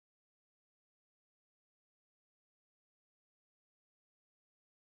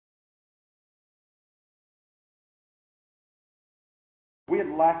We'd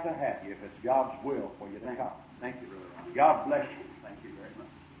like to have you if it's God's will for you to come. Thank you, Brother Ron. God bless you. Thank you very much.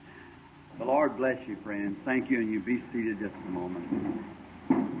 The Lord bless you, friends. Thank you, and you be seated just a moment.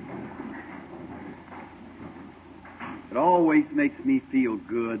 It always makes me feel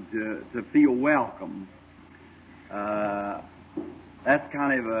good to feel welcome. That's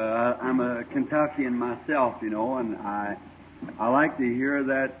kind of I'm a Kentuckian myself, you know, and I like to hear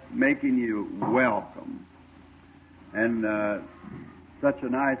that making you welcome. And such a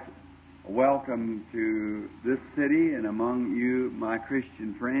nice welcome to this city and among you, my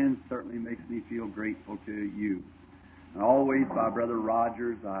Christian friends, certainly makes me feel grateful to you. And always by Brother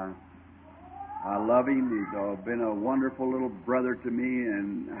Rogers, I love him. He's been a wonderful little brother to me,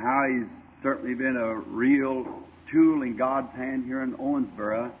 and how he's certainly been a real tool in God's hand here in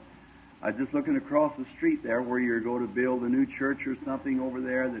Owensboro. I was just looking across the street there where you're going to build a new church or something over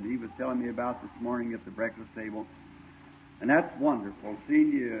there that he was telling me about this morning at the breakfast table. And that's wonderful,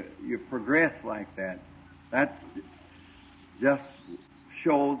 seeing you progress like that. That just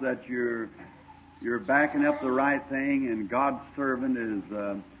shows that you're backing up the right thing, and God's servant is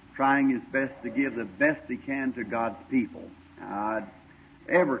trying his best to give the best he can to God's people.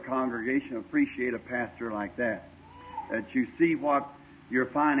 Every congregation appreciate a pastor like that. That you see what your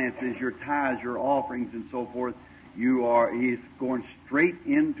finances, your tithes, your offerings, and so forth, he's going straight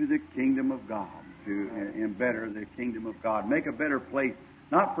into the kingdom of God to better the kingdom of God. Make a better place,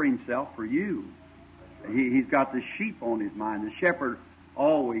 not for himself, for you. He's got the sheep on his mind. The shepherd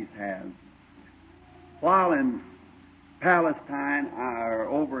always has. While in Palestine, or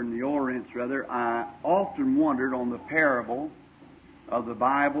over in the Orient, rather, I often wondered on the parable of the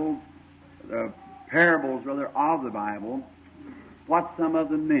Bible, the parables, rather, of the Bible, what some of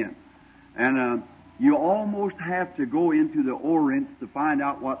them meant. And you almost have to go into the Orient to find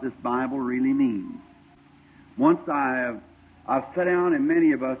out what this Bible really means. Once I've sat down, and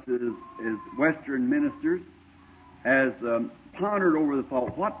many of us as Western ministers has pondered over the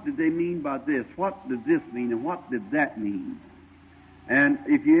thought, what did they mean by this? What did this mean? And what did that mean? And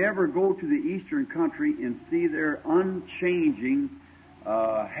if you ever go to the Eastern country and see their unchanging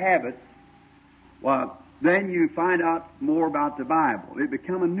habits, well, then you find out more about the Bible. It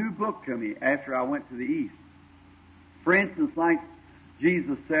became a new book to me after I went to the East. For instance, like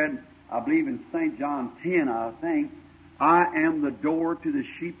Jesus said, I believe in St. John 10, I think, I am the door to the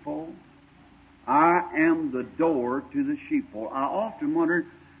sheepfold. I am the door to the sheepfold. I often wondered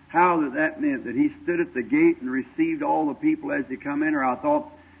how that meant, that he stood at the gate and received all the people as they come in, or I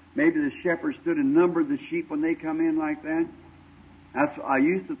thought maybe the shepherd stood and numbered the sheep when they come in like that. I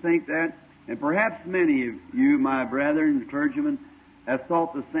used to think that. And perhaps many of you, my brethren, clergymen, have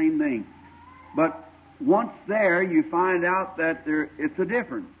thought the same thing. But once there, you find out that it's a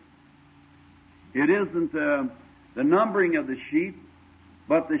difference. It isn't the numbering of the sheep,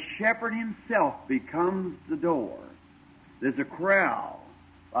 but the shepherd himself becomes the door. There's a corral,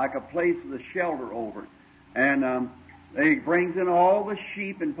 like a place with a shelter over it. And he brings in all the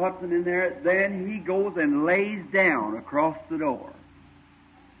sheep and puts them in there. Then he goes and lays down across the door.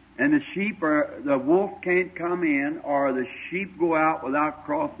 And the wolf can't come in, or the sheep go out without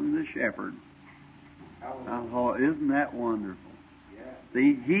crossing the shepherd. Oh, isn't that wonderful? Yeah.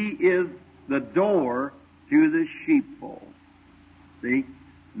 See, he is the door to the sheepfold. See,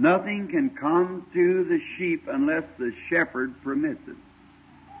 nothing can come to the sheep unless the shepherd permits it.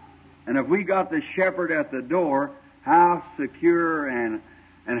 And if we got the shepherd at the door, how secure and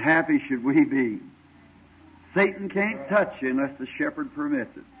happy should we be? Satan can't touch you unless the shepherd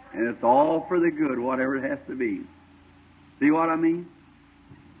permits it. And it's all for the good, whatever it has to be. See what I mean?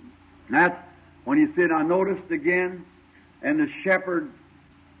 That's when you said, I noticed again, and the shepherd,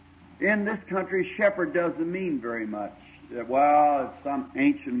 in this country, shepherd doesn't mean very much. Well, it's some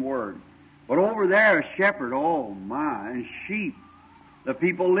ancient word. But over there, a shepherd, oh my, and sheep. The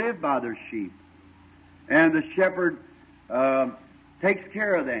people live by their sheep. And the shepherd takes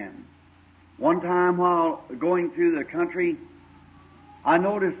care of them. One time while going through the country, I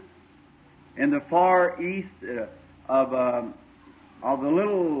noticed in the far east of the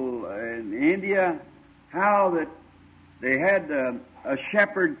little in India how that they had a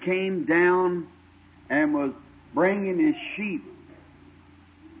shepherd came down and was bringing his sheep,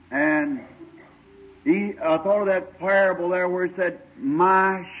 and I thought of that parable there where it said,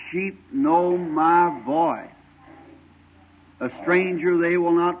 "My sheep know my voice; a stranger they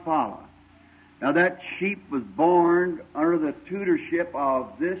will not follow." Now that sheep was born under the tutorship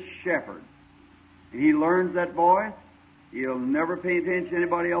of this shepherd. He learns that voice. He'll never pay attention to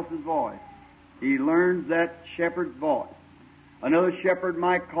anybody else's voice. He learns that shepherd's voice. Another shepherd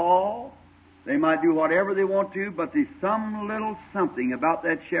might call, They might do whatever they want to, but there's some little something about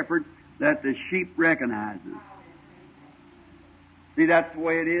that shepherd that the sheep recognizes. See, that's the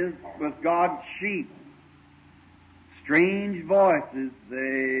way it is with God's sheep. Strange voices,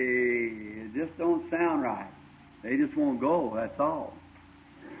 they just don't sound right. They just won't go, that's all.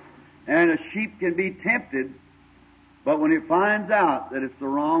 And a sheep can be tempted, but when it finds out that it's the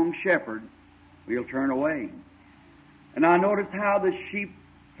wrong shepherd, we'll turn away. And I noticed how the sheep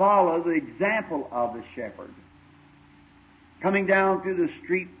follow the example of the shepherd. Coming down through the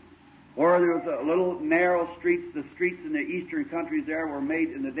street where there was a little narrow streets, the streets in the eastern countries there were made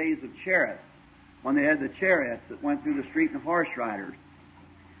in the days of chariots, when they had the chariots that went through the street and horse riders.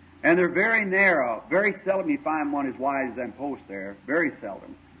 And they're very narrow. Very seldom you find one as wide as them posts there. Very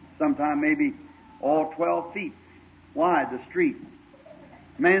seldom. Sometimes maybe all 12 feet wide, the street.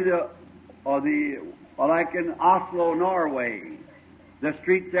 Man, like in Oslo, Norway, the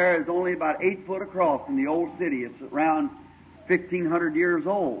street there is only about 8 foot across in the old city. It's around 1,500 years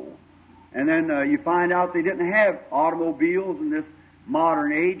old. And then you find out they didn't have automobiles in this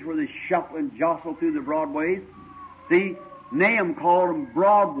modern age where they shuffle and jostle through the broadways. See, Nahum called them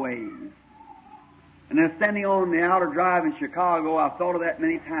broadways. And then standing on the outer drive in Chicago, I've thought of that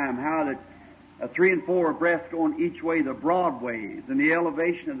many times, how that 3 and 4 abreast going each way, the broadways, and the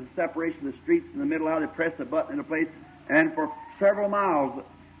elevation of the separation of the streets in the middle, how they press a button into place, and for several miles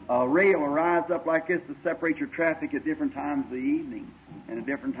a rail will rise up like this to separate your traffic at different times of the evening and at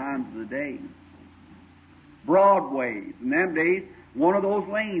different times of the day. Broadways. In them days, one of those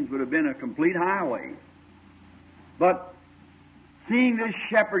lanes would have been a complete highway. But seeing this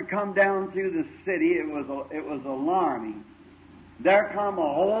shepherd come down through the city, it was alarming. There come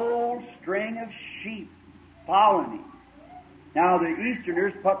a whole string of sheep following him. Now the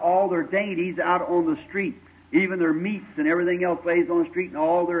Easterners put all their dainties out on the street, even their meats and everything else lays on the street, and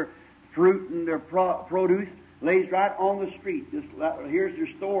all their fruit and their produce lays right on the street. Just here's their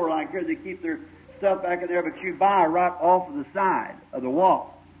store like here. They keep their stuff back in there, but you buy right off of the side of the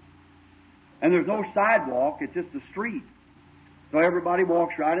walk. And there's no sidewalk, it's just a street. So everybody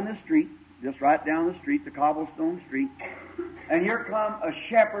walks right in the street, just right down the street, the cobblestone street. And here come a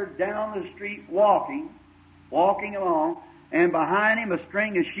shepherd down the street walking along, and behind him a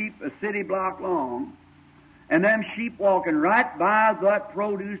string of sheep a city block long. And them sheep walking right by that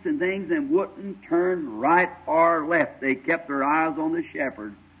produce and things and wouldn't turn right or left. They kept their eyes on the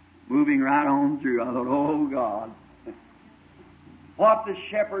shepherd, moving right on through. I thought, oh God, what does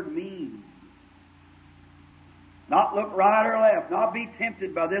shepherd mean? Not look right or left, not be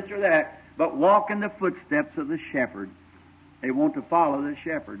tempted by this or that, but walk in the footsteps of the shepherd. They want to follow the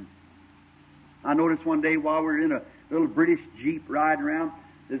shepherd. I noticed one day while we were in a little British Jeep riding around,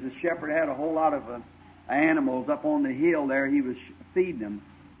 there's a shepherd had a whole lot of animals up on the hill there. He was feeding them.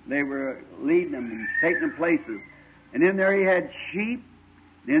 They were leading them and taking them places. And in there he had sheep.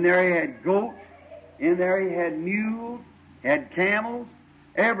 In there he had goats. In there he had mules, had camels,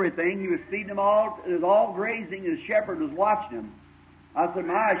 everything. He was feeding them all. It was all grazing. The shepherd was watching them. I said,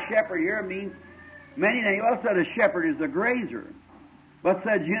 my shepherd here means many things. Well, I said a shepherd is a grazer. But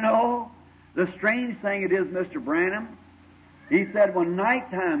said, you know, the strange thing it is, Mr. Branham, he said, when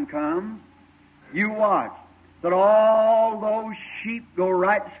nighttime comes, you watch that all those sheep go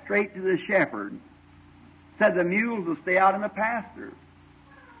right straight to the shepherd. Said the mules will stay out in the pastures.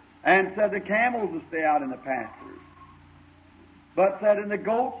 And said the camels will stay out in the pastures. But said, and the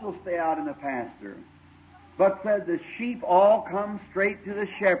goats will stay out in the pasture. But said, the sheep all come straight to the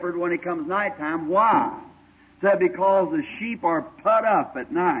shepherd when it comes nighttime. Why? Said, because the sheep are put up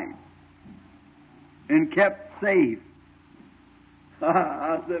at night and kept safe.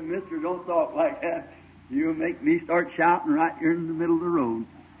 I said, mister, don't talk like that. You'll make me start shouting right here in the middle of the road.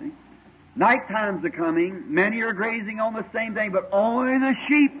 See? Night times are coming. Many are grazing on the same thing, but only the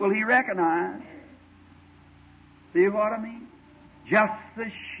sheep will he recognize. See what I mean? Just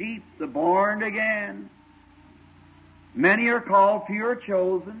the sheep, the born again. Many are called, few are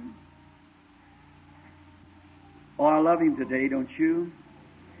chosen. Oh, I love him today, don't you?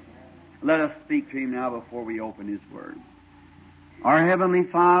 Let us speak to him now before we open his word. Our Heavenly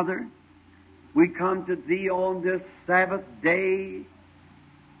Father, we come to Thee on this Sabbath day,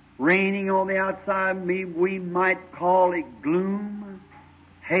 raining on the outside. We might call it gloom,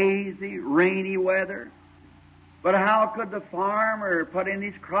 hazy, rainy weather. But how could the farmer put in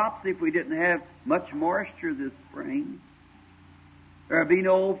his crops if we didn't have much moisture this spring? There'd be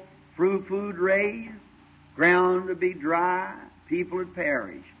no food raised, ground would be dry, people would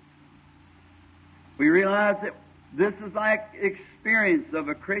perish. We realize that this is like experience of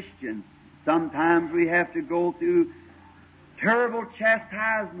a Christian. Sometimes we have to go through terrible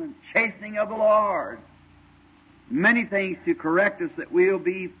chastisement, chastening of the Lord. Many things to correct us that we'll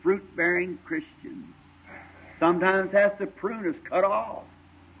be fruit-bearing Christians. Sometimes has to prune us, cut off,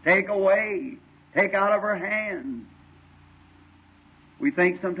 take away, take out of our hands. We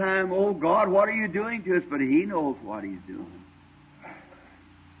think sometimes, oh God, what are you doing to us? But He knows what He's doing.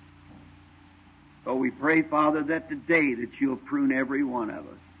 So we pray, Father, that today that You'll prune every one of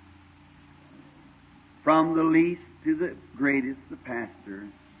us. From the least to the greatest, the pastor.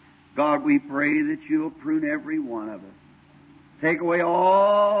 God, we pray that You'll prune every one of us. Take away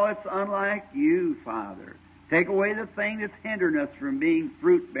all that's unlike You, Father. Take away the thing that's hindering us from being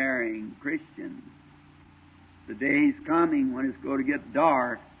fruit-bearing Christians. The day's coming when it's going to get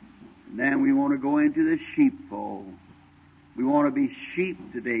dark, and then we want to go into the sheepfold. We want to be sheep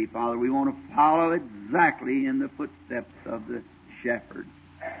today, Father. We want to follow exactly in the footsteps of the shepherd.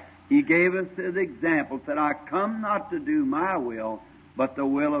 He gave us as example, said, I come not to do my will, but the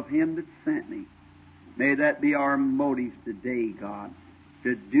will of Him that sent me. May that be our motive today, God,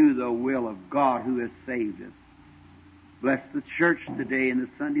 to do the will of God who has saved us. Bless the church today in the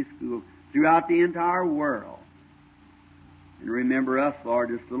Sunday school throughout the entire world. And remember us, Lord,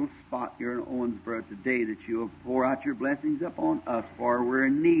 this little spot here in Owensboro today, that You will pour out Your blessings upon us, for we're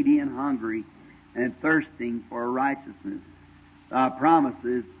needy and hungry and thirsting for righteousness. Thy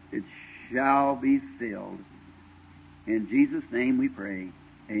promises, it shall be filled. In Jesus' name we pray.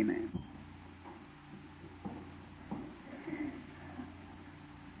 Amen.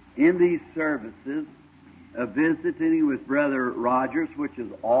 In these services, visiting with Brother Rogers, which is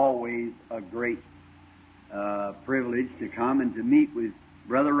always a great privilege to come and to meet with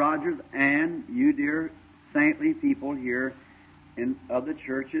Brother Rogers and you, dear saintly people here in other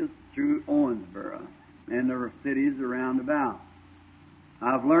churches through Owensboro and the cities around about.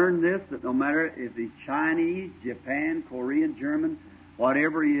 I've learned this, that no matter if he's Chinese, Japan, Korean, German,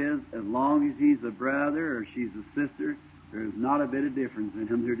 whatever he is, as long as he's a brother or she's a sister, there's not a bit of difference in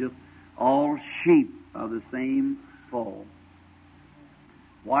them. They're just all sheep of the same fold.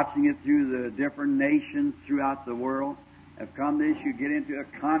 Watching it through the different nations throughout the world, have come to this, you get into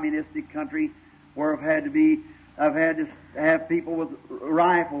a communistic country where I've had to have people with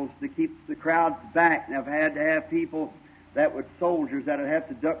rifles to keep the crowds back, and I've had to have people that would soldiers that would have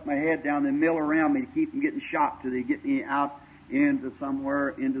to duck my head down and mill around me to keep from getting shot till they get me out into somewhere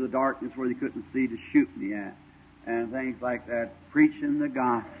into the darkness where they couldn't see to shoot me at, and things like that. Preaching the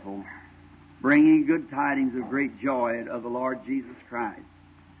gospel, bringing good tidings of great joy of the Lord Jesus Christ.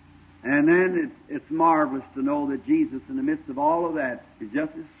 And then it's marvelous to know that Jesus, in the midst of all of that, is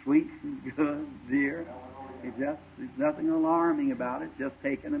just as sweet and good, dear. There's nothing alarming about it, just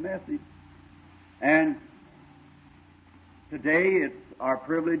taking a message. And today it's our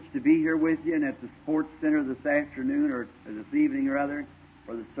privilege to be here with you and at the Sports Center this afternoon, or this evening rather,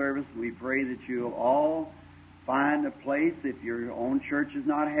 for the service. We pray that you'll all find a place. If your own church is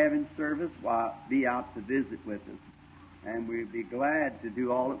not having service, why, be out to visit with us. And we'd be glad to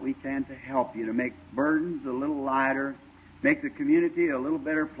do all that we can to help you, to make burdens a little lighter, make the community a little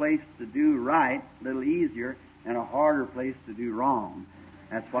better place to do right, a little easier, and a harder place to do wrong.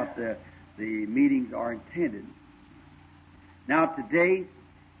 That's what the meetings are intended. Now today,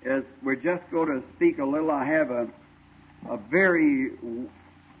 as we're just going to speak a little, I have a very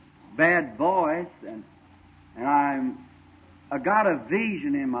bad voice, and I got a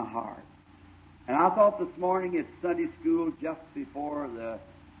vision in my heart. And I thought this morning at Sunday school, just before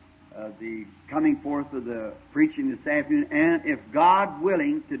the coming forth of the preaching this afternoon, and if God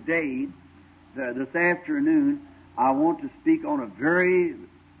willing, today, this afternoon, I want to speak on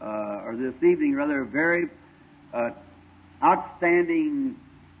or this evening rather, a very outstanding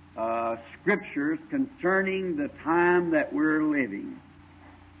scriptures concerning the time that we're living.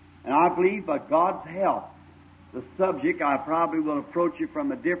 And I believe by God's help, the subject, I probably will approach it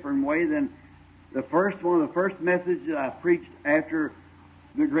from a different way than one of the first messages that I preached after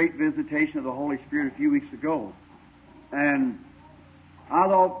the great visitation of the Holy Spirit a few weeks ago. And I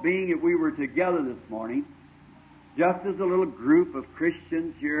thought, being that we were together this morning, just as a little group of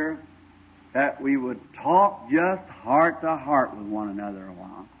Christians here, that we would talk just heart to heart with one another a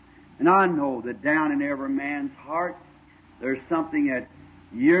while. And I know that down in every man's heart, there's something that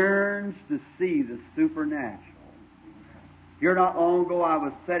yearns to see the supernatural. Here not long ago, I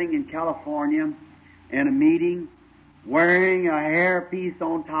was sitting in California in a meeting, wearing a hairpiece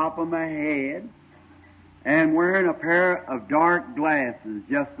on top of my head and wearing a pair of dark glasses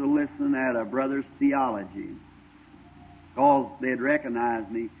just to listen at a brother's theology, because they'd recognize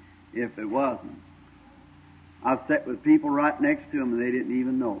me if it wasn't. I've sat with people right next to them and they didn't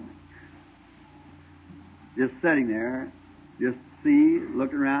even know me. Just sitting there, just see,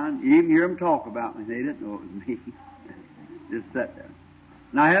 looking around. You even hear them talk about me. They didn't know it was me. Just sat there.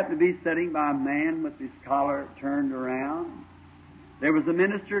 And I happened to be sitting by a man with his collar turned around. There was a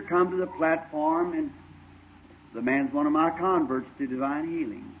minister come to the platform, and the man's one of my converts to divine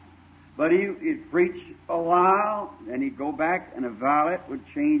healing. But he'd preach a while, and he'd go back, and a valet would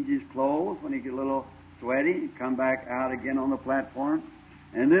change his clothes. When he'd get a little sweaty, he'd come back out again on the platform.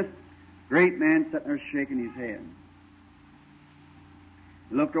 And this great man sitting there shaking his head.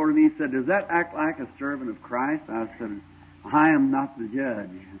 He looked over to me and said, "Does that act like a servant of Christ?" I said, "I am not the judge."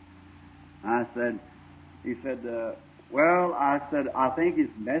 He said, "Well," I said, "I think his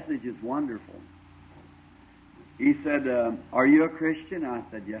message is wonderful." He said, "Are you a Christian?" I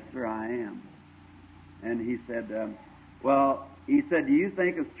said, "Yes, sir, I am." And he said, "Do you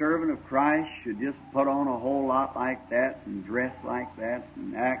think a servant of Christ should just put on a whole lot like that and dress like that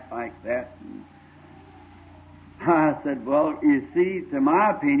and act like that?" And I said, "Well, you see, to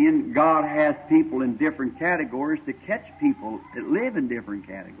my opinion, God has people in different categories to catch people that live in different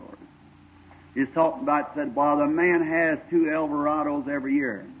categories." He's talking about, said, "Well, the man has 2 Eldorados every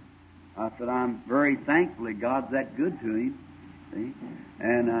year." I said, "I'm very thankful that God's that good to him." See?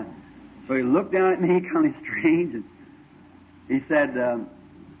 And so he looked down at me kind of strange, and he said,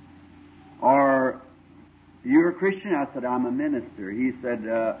 "Are you a Christian?" I said, "I'm a minister." He said,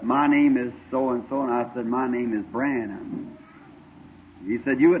 "My name is so-and-so," and I said, "My name is Branham." He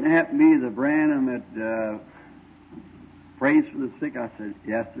said, "You wouldn't happen to be the Branham that prays for the sick?" I said,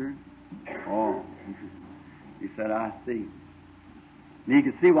 "Yes, sir." "Oh." He said, "I see." And he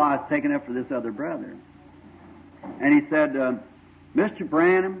could see why I was taking up for this other brother. And he said, "Mr.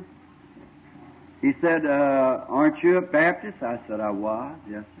 Branham," he said, "Aren't you a Baptist?" I said, "I was."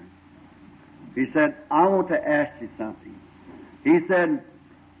 "Yes, sir." He said, "I want to ask you something." He said,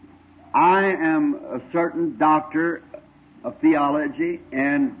 "I am a certain doctor of theology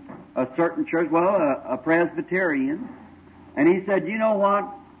in a certain church, a Presbyterian." And he said, "You know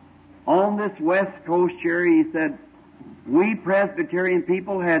what? On this West Coast here," he said, "we Presbyterian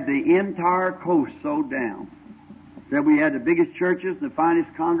people had the entire coast sewed down. Said we had the biggest churches, the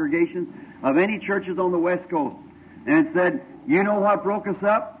finest congregations of any churches on the West Coast." And said, "You know what broke us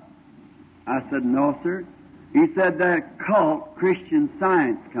up?" I said, "No, sir." He said, "That cult, Christian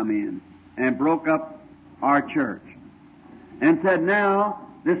Science, come in and broke up our church." And said, "Now,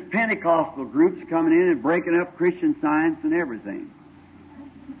 this Pentecostal group's coming in and breaking up Christian Science and everything."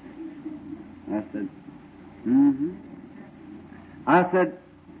 I said, "Mm-hmm." I said,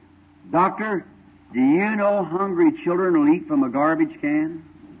 "Doctor, do you know hungry children will eat from a garbage can?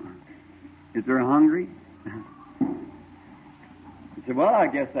 Is there hungry?" He said, "Well, I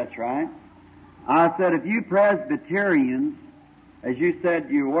guess that's right." I said, "If you Presbyterians, as you said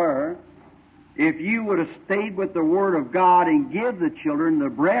you were, if you would have stayed with the Word of God and give the children the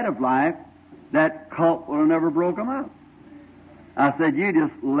bread of life, that cult would have never broke them up." I said, "You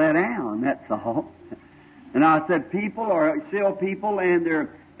just let down, that's all." And I said, people are still people, and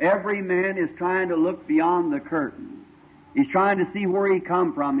every man is trying to look beyond the curtain. He's trying to see where he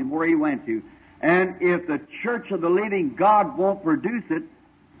come from and where he went to. And if the church of the living God won't produce it,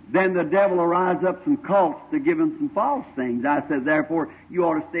 then the devil will rise up some cults to give him some false things. I said, therefore, you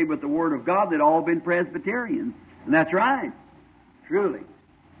ought to stay with the Word of God that all been Presbyterians. And that's right, truly.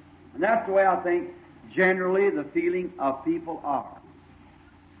 And that's the way I think generally the feeling of people are.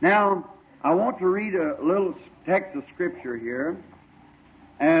 Now, I want to read a little text of Scripture here,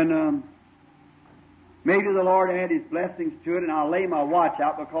 and maybe the Lord add His blessings to it, and I'll lay my watch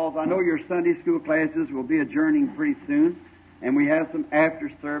out because I know your Sunday school classes will be adjourning pretty soon, and we have some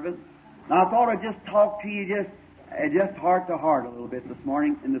after service. Now, I thought I'd just talk to you just heart to heart a little bit this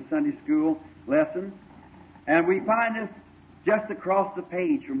morning in the Sunday school lesson, and we find this just across the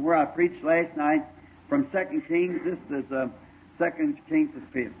page from where I preached last night from 2 Kings. This is 2 Kings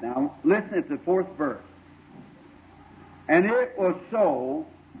the 5th. Now, listen, it's the 4th verse. "And it was so,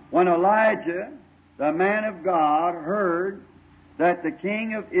 when Elijah, the man of God, heard that the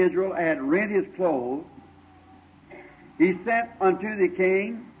king of Israel had rent his clothes, he sent unto the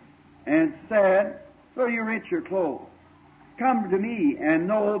king and said, So you rent your clothes. Come to me and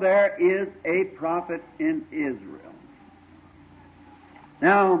know there is a prophet in Israel."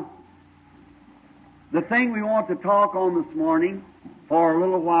 Now, the thing we want to talk on this morning for a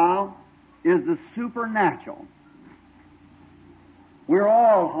little while is the supernatural. We're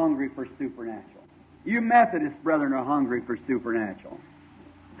all hungry for supernatural. You Methodist brethren are hungry for supernatural.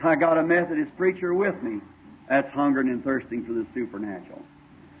 I got a Methodist preacher with me that's hungering and thirsting for the supernatural.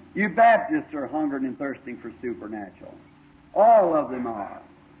 You Baptists are hungering and thirsting for supernatural. All of them are.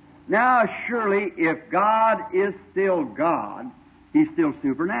 Now, surely, if God is still God, He's still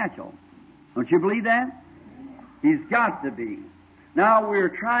supernatural. Don't you believe that? He's got to be. Now, we're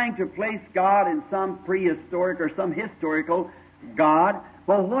trying to place God in some prehistoric or some historical God.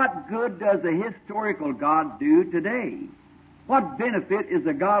 Well, what good does a historical God do today? What benefit is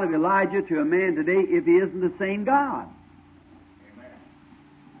the God of Elijah to a man today if he isn't the same God? Amen.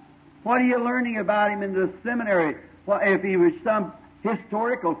 What are you learning about him in the seminary? Well, if he was some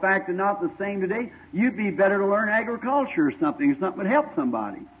historical fact and not the same today, you'd be better to learn agriculture or something would help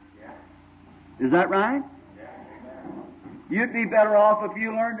somebody. Yeah. Is that right? Yeah. You'd be better off if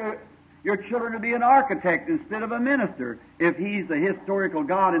you learned your children to be an architect instead of a minister. If he's a historical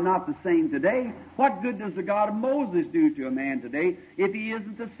God and not the same today, what good does the God of Moses do to a man today if he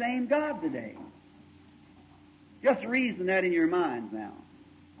isn't the same God today? Just reason that in your minds now.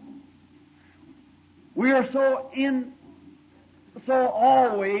 We are so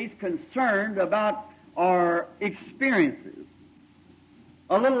always concerned about our experiences.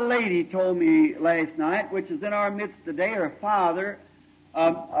 A little lady told me last night, which is in our midst today, her father,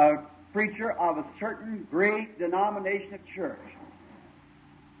 a preacher of a certain great denomination of church.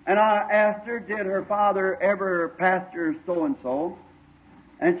 And I asked her, did her father ever pastor so-and-so?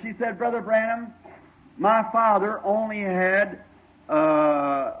 And she said, Brother Branham, my father only had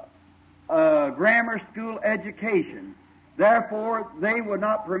a grammar school education. Therefore, they would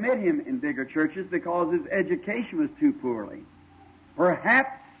not permit him in bigger churches because his education was too poorly.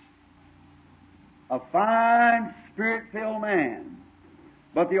 Perhaps a fine, spirit-filled man,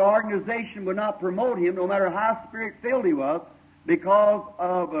 but the organization would not promote him no matter how spirit-filled he was because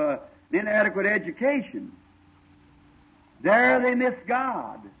of an inadequate education. There they missed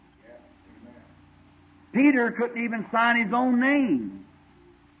God. Peter couldn't even sign his own name.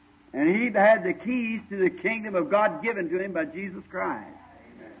 And he had the keys to the kingdom of God given to him by Jesus Christ.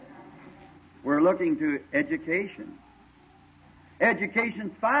 Amen. We're looking to education.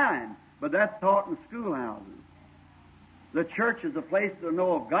 Education's fine, but that's taught in schoolhouses. The church is a place to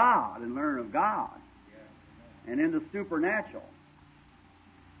know of God and learn of God. And in the supernatural.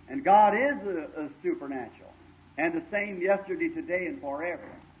 And God is a supernatural. And the same yesterday, today, and forever.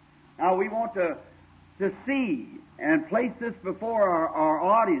 Now we want to see and place this before our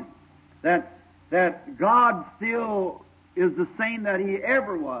audience that God still is the same that He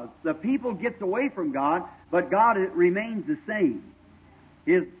ever was. The people gets away from God, but God remains the same.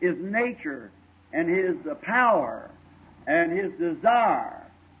 His nature and His power and His desire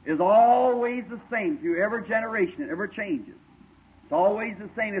is always the same through every generation. It never changes. It's always the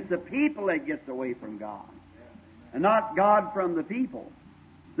same. It's the people that gets away from God, and not God from the people.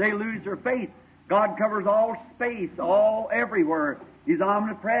 They lose their faith. God covers all space, all everywhere. He's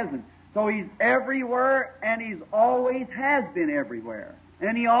omnipresent. So He's everywhere, and He's always has been everywhere.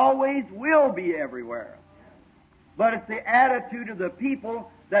 And He always will be everywhere. But it's the attitude of the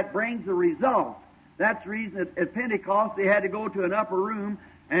people that brings the result. That's the reason at Pentecost they had to go to an upper room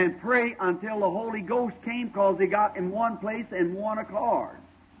and pray until the Holy Ghost came, because they got in one place in one accord.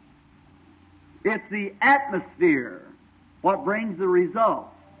 It's the atmosphere what brings the result.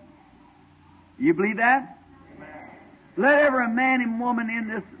 You believe that? Amen. Let every man and woman in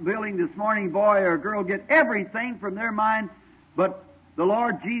this building this morning, boy or girl, get everything from their mind but the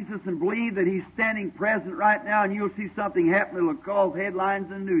Lord Jesus and believe that He's standing present right now, and you'll see something happen that will cause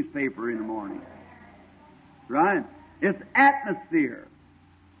headlines in the newspaper in the morning. Right? It's atmosphere.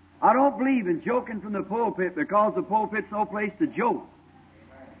 I don't believe in joking from the pulpit, because the pulpit's no place to joke.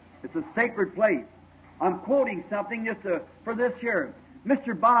 It's a sacred place. I'm quoting something just for this here.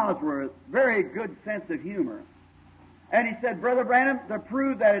 Mr. Bosworth, very good sense of humor. And he said, Brother Branham, to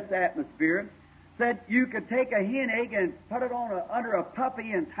prove that it's atmosphere, said you could take a hen egg and put it on under a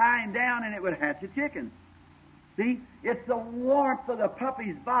puppy and tie him down, and it would hatch a chicken. See? It's the warmth of the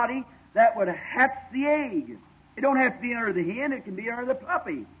puppy's body that would hatch the egg. It don't have to be under the hen. It can be under the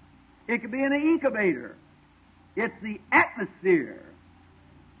puppy. It can be in an incubator. It's the atmosphere.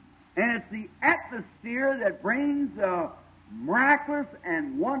 And it's the atmosphere that brings miraculous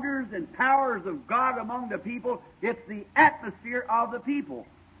and wonders and powers of God among the people. It's the atmosphere of the people.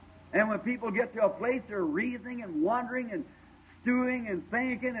 And when people get to a place they're reasoning and wondering and stewing and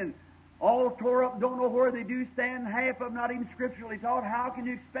thinking and all tore up, don't know where they do stand, half of them not even scripturally taught, how can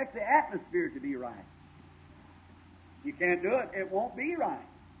you expect the atmosphere to be right? You can't do it. It won't be right.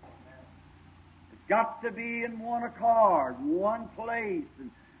 It's got to be in one accord, one place, and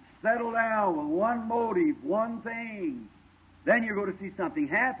settle down with one motive, one thing. Then you're going to see something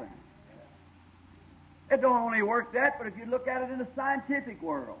happen. It don't only work that, but if you look at it in the scientific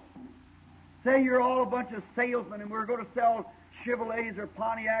world, say you're all a bunch of salesmen and we're going to sell Chevrolets or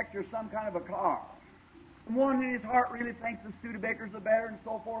Pontiacs or some kind of a car. And one in his heart really thinks the Studebakers are better and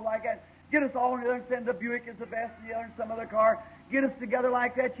so forth like that. Get us all together and send the Buick is the best and the other and some other car. Get us together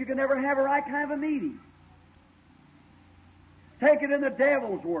like that. You can never have a right kind of a meeting. Take it in the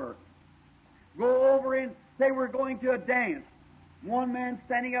devil's work. Go over and say we're going to a dance. One man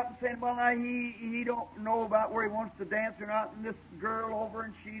standing up and saying, well, now he don't know about where he wants to dance or not, and this girl over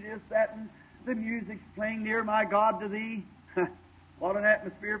and she this, that, and the music's playing near my God to thee. What an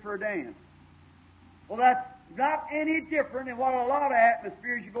atmosphere for a dance. Well, that's not any different than what a lot of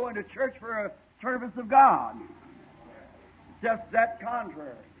atmospheres you go into church for a service of God. It's just that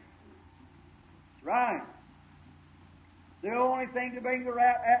contrary. That's right. The only thing to bring the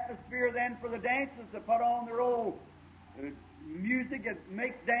atmosphere then for the dance is to put on their old music that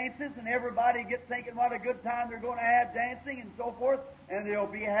makes dances, and everybody gets thinking what a good time they're going to have dancing and so forth, and they'll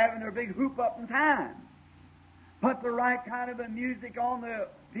be having their big hoop up in time. Put the right kind of a music on the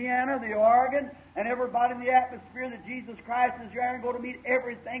piano, the organ, and everybody in the atmosphere that Jesus Christ is there and go to meet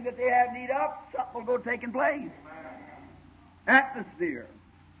everything that they have need of, something will go taking place. Atmosphere.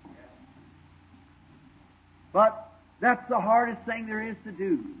 But that's the hardest thing there is to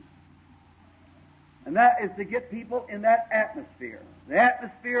do. And that is to get people in that atmosphere. The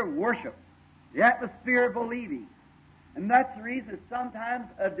atmosphere of worship. The atmosphere of believing. And that's the reason sometimes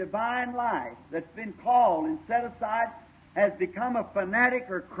a divine life that's been called and set aside has become a fanatic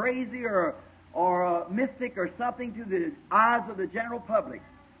or crazy or a mystic or something to the eyes of the general public.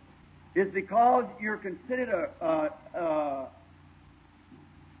 Is because you're considered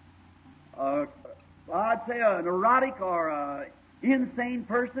I'd say a neurotic or a insane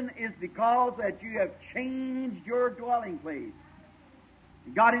person is because that you have changed your dwelling place.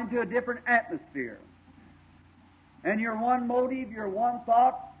 You got into a different atmosphere. And your one motive, your one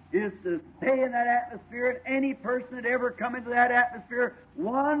thought is to stay in that atmosphere, and any person that ever come into that atmosphere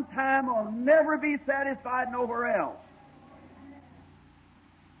one time will never be satisfied nowhere else.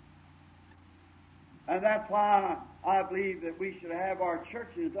 And that's why I believe that we should have our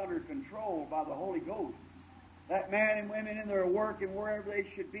churches under control by the Holy Ghost. That men and women in their work and wherever they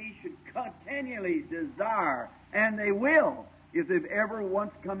should be should continually desire, and they will, if they've ever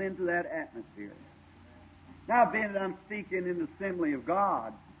once come into that atmosphere. Now, being that I'm speaking in the Assembly of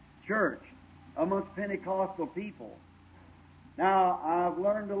God, church, amongst Pentecostal people. Now, I've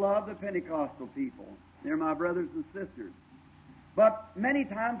learned to love the Pentecostal people. They're my brothers and sisters. But many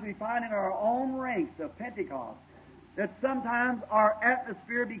times we find in our own ranks of Pentecost that sometimes our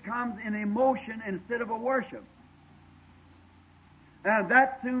atmosphere becomes an emotion instead of a worship. And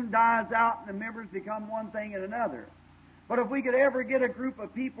that soon dies out and the members become one thing and another. But if we could ever get a group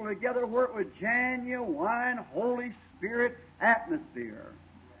of people together where it was genuine Holy Spirit atmosphere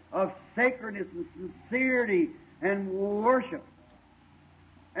of sacredness and sincerity and worship,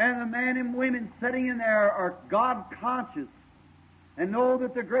 and the men and women sitting in there are God conscious and know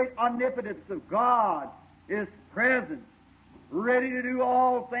that the great omnipotence of God is present, ready to do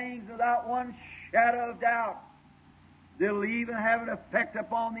all things without one shadow of doubt, they'll even have an effect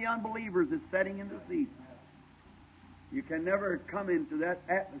upon the unbelievers that's sitting in the seats. You can never come into that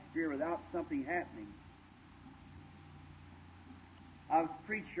atmosphere without something happening. I was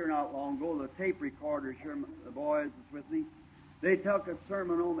preached here not long ago, the tape recorders here, the boys that's with me, they took a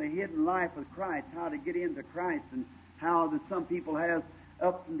sermon on the hidden life of Christ, how to get into Christ, and how that some people have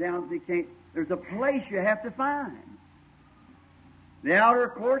ups and downs they can't. There's a place you have to find. The outer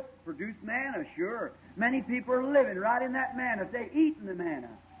courts produce manna, sure. Many people are living right in that manna. They eating the manna.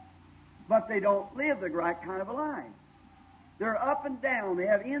 But they don't live the right kind of a life. They're up and down. They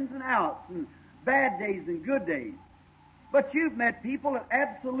have ins and outs and bad days and good days. But you've met people that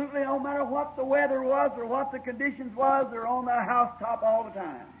absolutely, no matter what the weather was or what the conditions was, they're on the housetop all the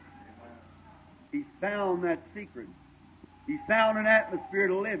time. He's found that secret. He's found an atmosphere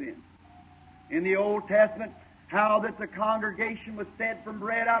to live in. In the Old Testament, how that the congregation was fed from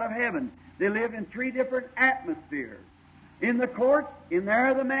bread out of heaven. They lived in 3 different atmospheres. In the courts, in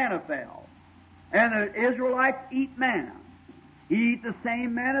there the manna fell. And the Israelites eat manna. He eat the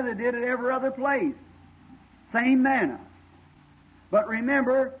same manna they did at every other place. Same manna. But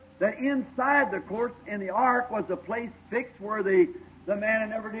remember that inside the courts in the ark was a place fixed where the manna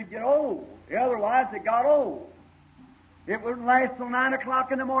never did get old. Otherwise it got old. It wouldn't last till 9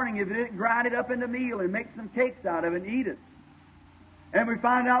 o'clock in the morning if you didn't grind it up into meal and make some cakes out of it and eat it. And we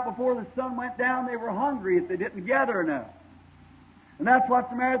find out before the sun went down they were hungry if they didn't gather enough. And that's what's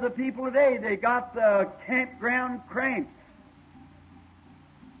the matter with the people today. They got the campground cramps.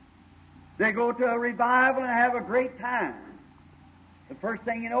 They go to a revival and have a great time. The first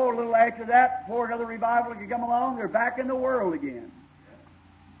thing you know, a little after that, before another revival could come along, they're back in the world again.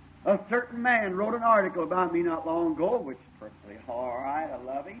 A certain man wrote an article about me not long ago, which is perfectly all right. I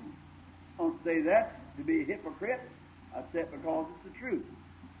love him. Don't say that to be a hypocrite. I say it because it's the truth.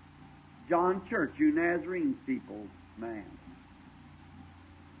 John Church, you Nazarene people's man.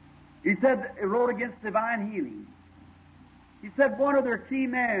 He said, he wrote against divine healing. He said one of their key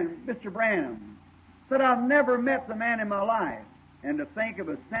men, Mr. Branham, said, I've never met the man in my life. And to think of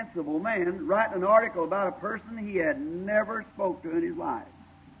a sensible man writing an article about a person he had never spoke to in his life.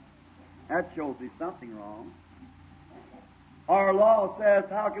 That shows there's something wrong. Our law says,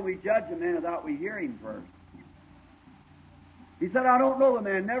 how can we judge a man without we hear him first? He said, I don't know the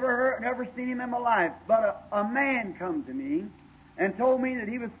man, never seen him in my life, but a man come to me and told me that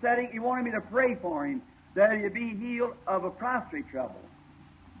he wanted me to pray for him, that he'd be healed of a prostrate trouble.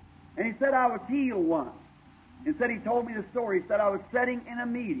 And he said, I was healed once. And said, he told me the story. He said, I was sitting in a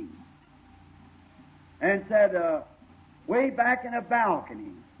meeting. And said, way back in a balcony.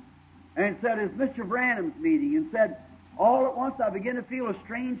 And said, it's Mr. Branham's meeting. And said, all at once I began to feel a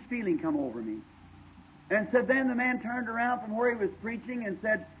strange feeling come over me. And said, then the man turned around from where he was preaching and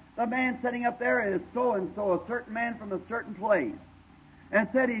said, the man sitting up there is so-and-so, a certain man from a certain place. And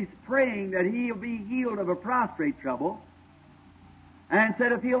said he's praying that he'll be healed of a prostrate trouble. And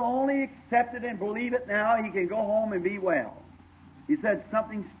said if he'll only accept it and believe it now, he can go home and be well. He said,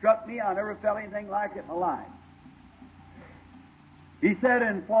 something struck me. I never felt anything like it in my life. He said,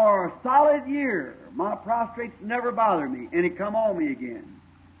 and for a solid year, my prostrates never bothered me, and it come on me again.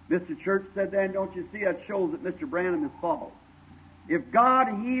 Mr. Church said then, don't you see, that shows that Mr. Branham is false. If God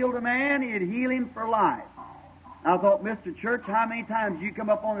healed a man, He'd heal him for life. I thought, Mr. Church, how many times you come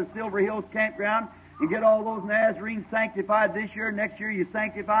up on the Silver Hills campground and get all those Nazarenes sanctified this year, next year you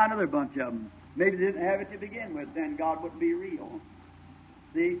sanctify another bunch of them. Maybe they didn't have it to begin with, then God wouldn't be real.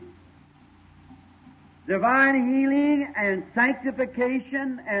 See? Divine healing and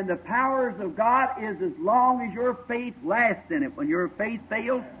sanctification and the powers of God is as long as your faith lasts in it. When your faith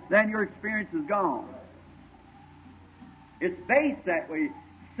fails, then your experience is gone. It's based that way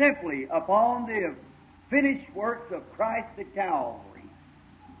simply upon the finished works of Christ at Calvary.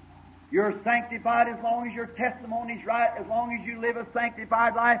 You're sanctified as long as your testimony's right, as long as you live a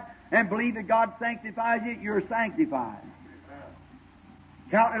sanctified life and believe that God sanctifies you, you're sanctified.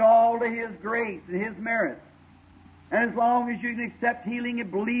 Count it all to His grace and His merits. And as long as you can accept healing and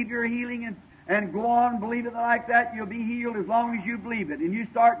believe your healing and go on believing it like that, you'll be healed as long as you believe it. And you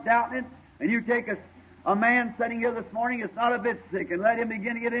start doubting it, and you take a man sitting here this morning that's not a bit sick, and let him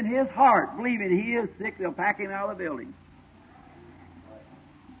begin to get in his heart, believing he is sick, they'll pack him out of the building.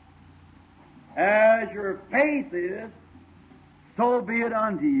 As your faith is, so be it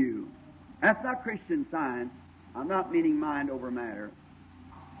unto you. That's not Christian Science. I'm not meaning mind over matter.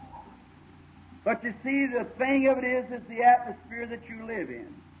 But you see, the thing of it is the atmosphere that you live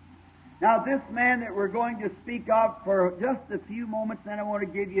in. Now, this man that we're going to speak of for just a few moments, then I want to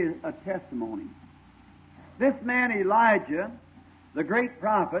give you a testimony. This man, Elijah, the great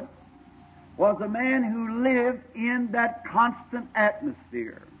prophet, was a man who lived in that constant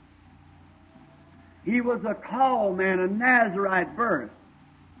atmosphere. He was a called man, a Nazarite birth.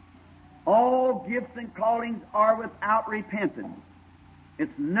 All gifts and callings are without repentance.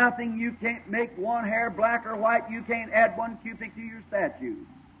 It's nothing. You can't make one hair black or white. You can't add one cubit to your statue.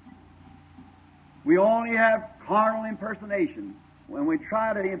 We only have carnal impersonation when we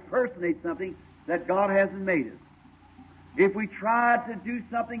try to impersonate something that God hasn't made us. If we try to do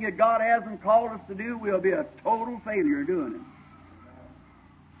something that God hasn't called us to do, we'll be a total failure doing it.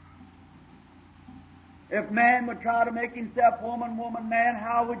 If man would try to make himself woman, woman, man,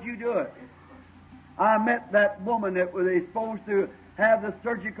 how would you do it? I met that woman that was supposed to have the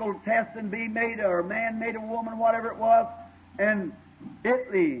surgical test and be made, or man made a woman, whatever it was, in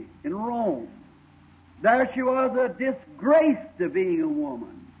Italy, in Rome. There she was, a disgrace to being a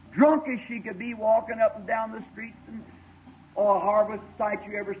woman. Drunk as she could be, walking up and down the streets, and a horrible sight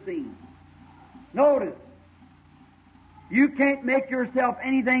you ever seen. Notice, you can't make yourself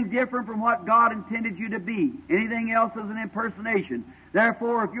anything different from what God intended you to be. Anything else is an impersonation.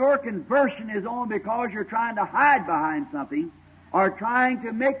 Therefore, if your conversion is only because you're trying to hide behind something or trying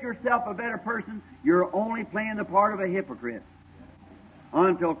to make yourself a better person, you're only playing the part of a hypocrite.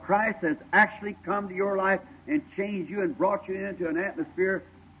 Until Christ has actually come to your life and changed you and brought you into an atmosphere,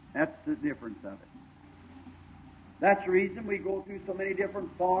 that's the difference of it. That's the reason we go through so many different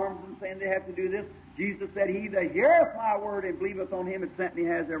forms and saying they have to do this. Jesus said, he that heareth my word and believeth on him that sent me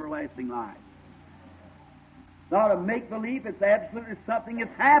has everlasting life. It's not a make-believe, it's absolutely something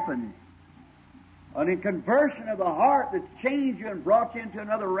that's happened. a conversion of the heart that's changed you and brought you into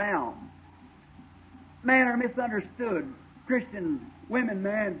another realm. Men are misunderstood. Christian women,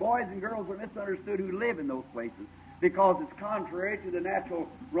 men, boys and girls are misunderstood who live in those places because it's contrary to the natural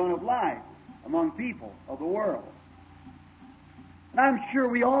run of life among people of the world. And I'm sure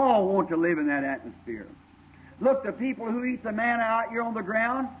we all want to live in that atmosphere. Look, the people who eat the manna out here on the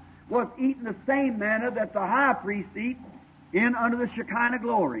ground was eating the same manna that the high priest eat in under the Shekinah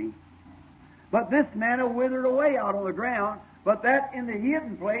glory. But this manna withered away out on the ground, but that in the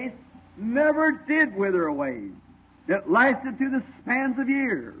hidden place never did wither away. It lasted through the spans of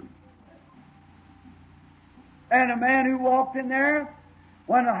years. And a man who walked in there,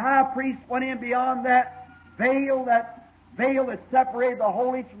 when the high priest went in beyond that veil that separated the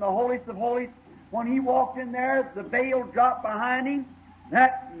holies from the holiest of holies, when he walked in there, the veil dropped behind him.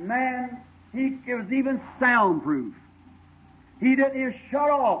 That man, it was even soundproof. He was shut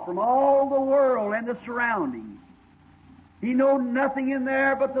off from all the world and the surroundings. He knew nothing in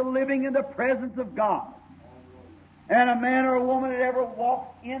there but the living in the presence of God. And a man or a woman that ever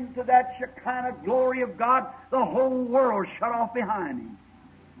walked into that Shekinah glory of God, the whole world shut off behind him.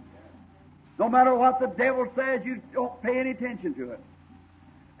 No matter what the devil says, you don't pay any attention to it.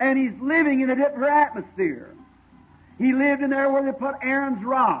 And he's living in a different atmosphere. He lived in there where they put Aaron's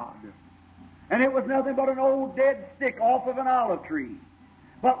rod. And it was nothing but an old dead stick off of an olive tree.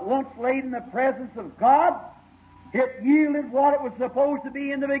 But once laid in the presence of God, it yielded what it was supposed to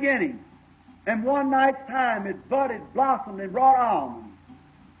be in the beginning. And one night's time it budded, blossomed, and brought almonds.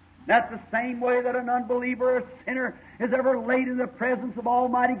 That's the same way that an unbeliever or a sinner is ever laid in the presence of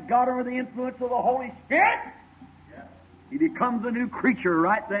Almighty God under the influence of the Holy Spirit. He becomes a new creature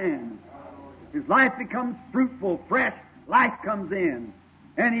right then. His life becomes fruitful, fresh. Life comes in.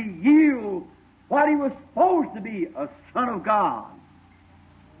 And he yields what he was supposed to be, a son of God.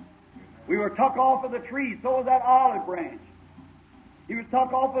 We were tucked off of the tree, so was that olive branch. He was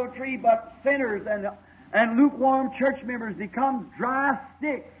tucked off of a tree, but sinners and lukewarm church members become dry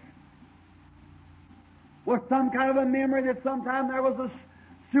sticks with some kind of a memory that sometime there was a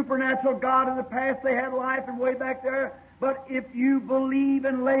supernatural God in the past. They had life and way back there. But if you believe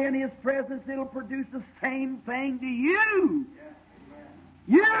and lay in His presence, it'll produce the same thing to you.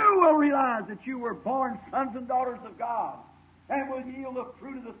 You will realize that you were born sons and daughters of God and will yield the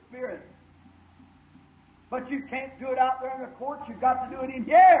fruit of the Spirit. But you can't do it out there in the courts. You've got to do it in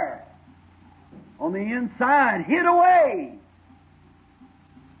here. On the inside, hid away.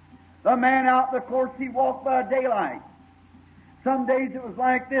 The man out in the courts, he walked by daylight. Some days it was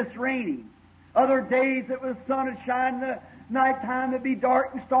like this, raining. Other days it was sun and shine. The nighttime it'd be dark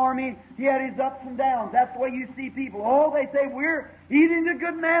and stormy. He had his ups and downs. That's the way you see people. Oh, they say, we're eating the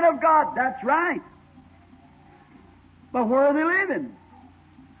good man of God. That's right. But where are they living?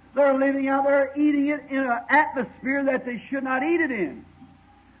 They're living out there eating it in an atmosphere that they should not eat it in.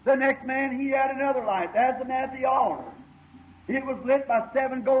 The next man, he had another light. That's the man at the altar. It was lit by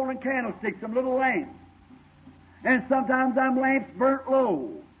 7 golden candlesticks, some little lamps. And sometimes them lamps burnt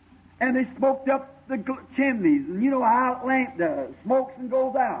low. And they smoked up the chimneys. And you know how a lamp does. Smokes and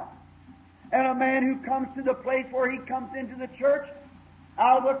goes out. And a man who comes to the place where he comes into the church,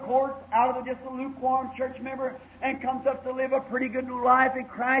 out of the courts, out of just a lukewarm church member, and comes up to live a pretty good life in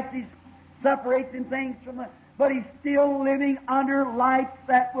Christ. He separates in things from the... But he's still living under lights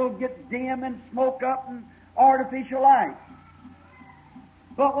that will get dim and smoke up and artificial lights.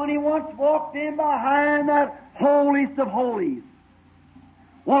 But when he once walked in behind that holiest of holies,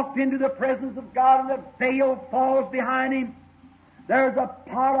 walked into the presence of God and the veil falls behind him, there's a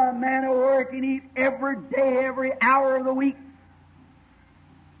pot of manna where he can eat every day, every hour of the week.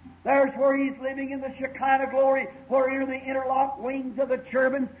 There's where he's living in the Shekinah glory, where in the interlocked wings of the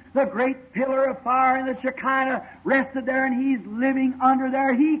cherubims, the great pillar of fire in the Shekinah rested there, and he's living under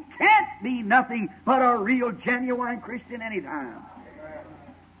there. He can't be nothing but a real, genuine Christian anytime.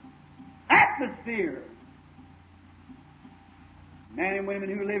 Atmosphere. Men and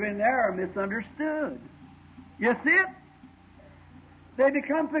women who live in there are misunderstood. You see it? They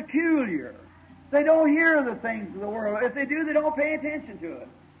become peculiar. They don't hear the things of the world. If they do, they don't pay attention to it.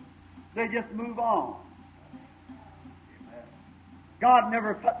 They just move on. God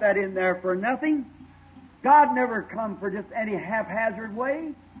never put that in there for nothing. God never come for just any haphazard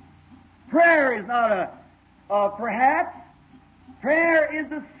way. Prayer is not a perhaps. Prayer is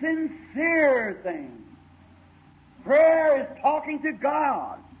a sincere thing. Prayer is talking to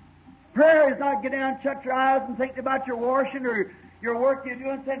God. Prayer is not get down, shut your eyes and think about your washing or your work you're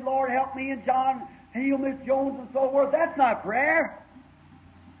doing, saying, Lord, help me and John, heal Miss Jones and so forth. That's not prayer.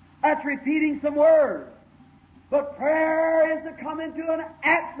 That's repeating some words. But prayer is to come into an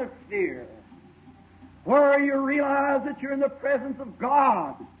atmosphere where you realize that you're in the presence of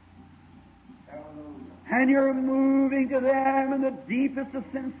God. And you're moving to them in the deepest of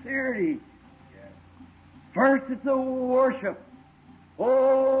sincerity. First, it's a worship.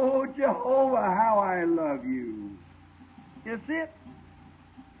 Oh, Jehovah, how I love you. That's it.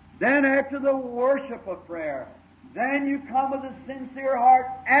 Then after the worship of prayer, then you come with a sincere heart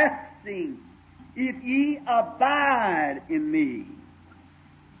asking, if ye abide in me.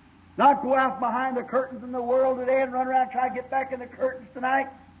 Not go out behind the curtains in the world today and run around and try to get back in the curtains tonight.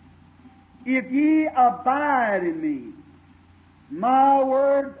 If ye abide in me, my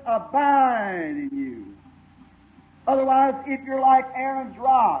words abide in you. Otherwise, if you're like Aaron's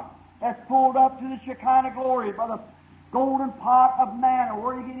rod that's pulled up to the Shekinah glory by the golden pot of manna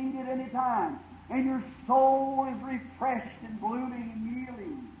where you can eat it any time, and your soul is refreshed and blooming and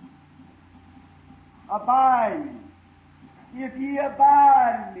yielding. Abide. If ye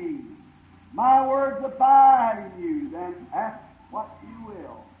abide in me, my words abide in you, then ask what you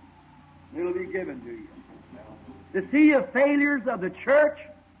will. It'll be given to you. To see the failures of the church,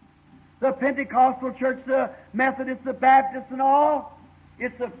 the Pentecostal church, the Methodists, the Baptists, and all,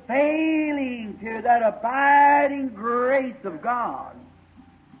 it's a failing to that abiding grace of God.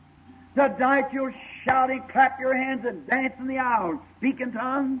 Tonight you'll shout and clap your hands and dance in the aisles, speak in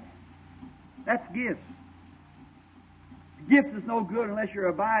tongues. That's gifts. Gifts is no good unless you're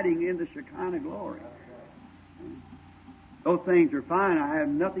abiding in the Shekinah glory. Those things are fine. I have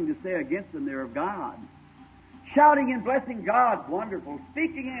nothing to say against them. They're of God. Shouting and blessing God's wonderful.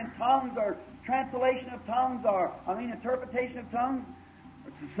 Speaking in tongues or translation of tongues or, interpretation of tongues,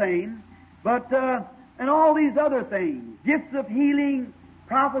 it's the same. But, and all these other things, gifts of healing,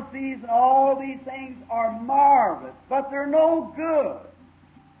 prophecies, and all these things are marvelous, but they're no good.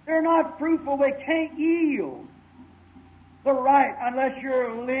 They're not fruitful. They can't yield the right unless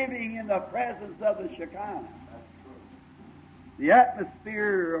you're living in the presence of the Shekinah. The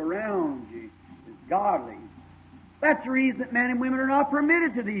atmosphere around you is godly. That's the reason that men and women are not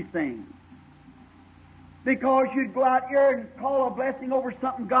permitted to these things. Because you'd go out here and call a blessing over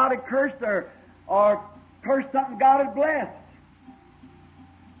something God had cursed or curse something God had blessed.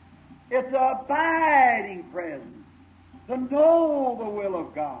 It's an abiding presence to know the will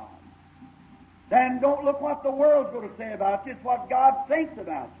of God. Then don't look what the world's going to say about you. It's what God thinks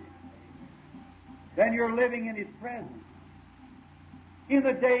about you. Then you're living in His presence. In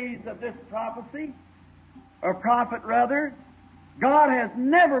the days of this prophecy, or prophet rather, God has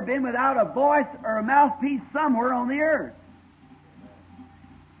never been without a voice or a mouthpiece somewhere on the earth.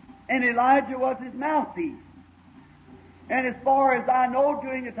 And Elijah was his mouthpiece. And as far as I know,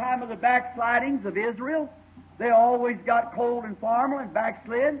 during the time of the backslidings of Israel, they always got cold and formal and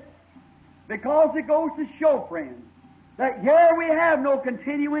backslid, because it goes to show, friends, that here we have no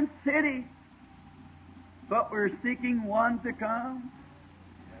continuing city, but we're seeking one to come.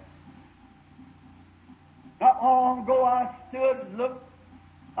 Not long ago I stood and looked.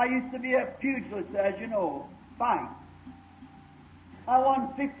 I used to be a pugilist, as you know, fight. I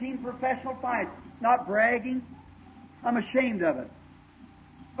won 15 professional fights. Not bragging. I'm ashamed of it.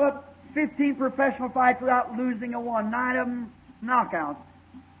 But 15 professional fights without losing a one. 9 of them knockouts.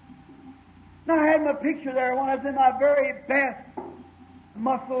 Now I had my picture there when I was in my very best.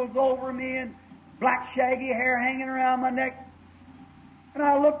 Muscles over me and black shaggy hair hanging around my neck. And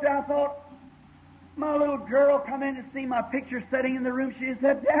I looked and I thought, my little girl come in to see my picture sitting in the room. She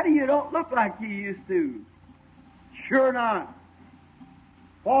said, "Daddy, you don't look like you used to." Sure not.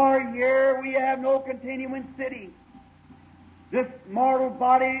 For here we have no continuing city. This mortal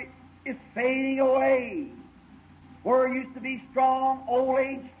body is fading away. Where it used to be strong, old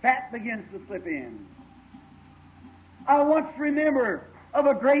age, fat begins to slip in. I once remember of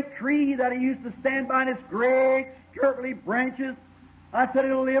a great tree that I used to stand by, and its great, skirtly branches. I said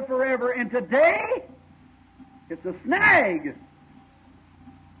it'll live forever. And today, it's a snag.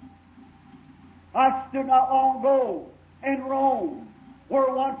 I stood not long ago in Rome,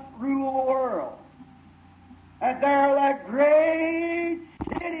 where once ruled the world. And there that great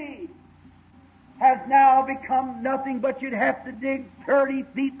city has now become nothing but you'd have to dig 30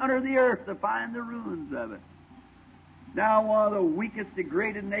 feet under the earth to find the ruins of it. Now one of the weakest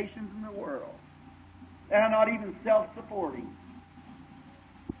degraded nations in the world. They're not even self-supporting.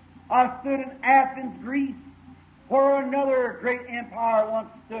 I stood in Athens, Greece, where another great empire once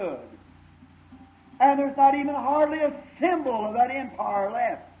stood. And there's not even hardly a symbol of that empire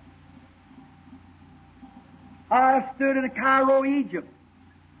left. I stood in Cairo, Egypt,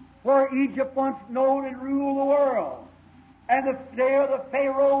 where Egypt once knowed and ruled the world. And there are the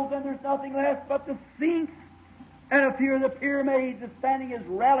pharaohs, and there's nothing left but the Sphinx and a few of the pyramids are standing as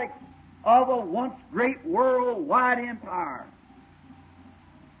relics of a once great worldwide empire.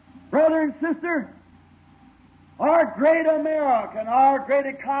 Brother and sister, our great America and our great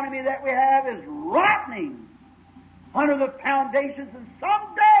economy that we have is rotting under the foundations, and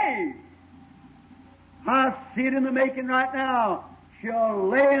someday, I see it in the making right now, shall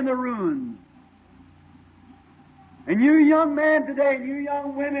lay in the ruins. And you young men today, and you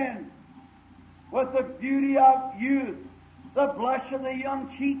young women, with the beauty of youth, the blush of the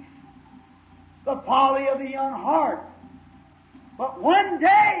young cheeks, the folly of the young heart, but one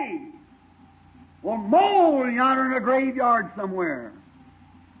day will mold yonder in a graveyard somewhere.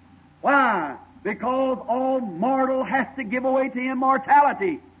 Why? Because all mortal has to give away to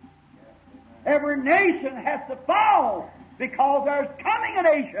immortality. Every nation has to fall, because there's coming a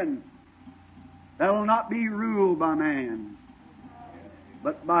nation that will not be ruled by man,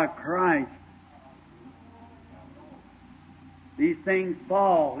 but by Christ. These things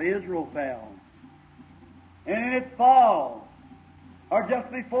fall. Israel fell. And in its fall, or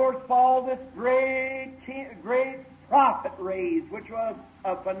just before its fall, this great prophet raised, which was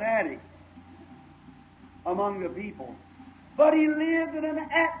a fanatic among the people. But he lived in an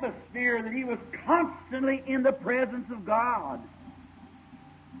atmosphere that he was constantly in the presence of God.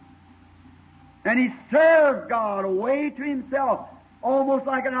 And he served God away to himself, almost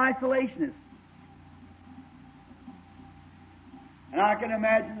like an isolationist. And I can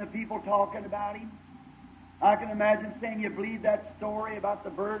imagine the people talking about him. I can imagine saying, you believe that story about the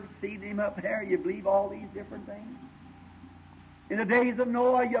birds feeding him up there? You believe all these different things? In the days of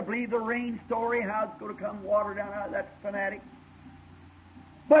Noah, you believe the rain story, how it's going to come water down out of that fanatic?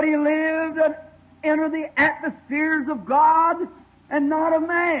 But he lived under the atmospheres of God and not of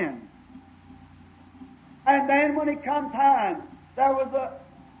man. And then when it come time, there was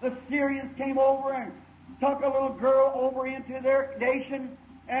the Syrians came over and took a little girl over into their nation,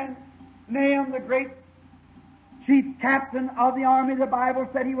 and Nahum, the great chief captain of the army, the Bible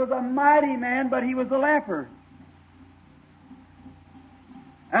said he was a mighty man, but he was a leper.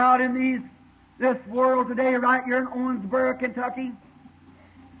 Out in this world today, right here in Owensboro, Kentucky,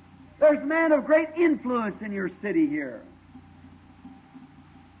 there's men of great influence in your city here.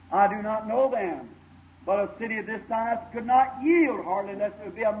 I do not know them, but a city of this size could not yield hardly unless it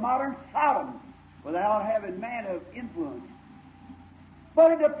would be a modern Sodom without having man of influence.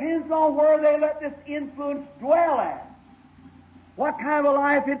 But it depends on where they let this influence dwell at, what kind of a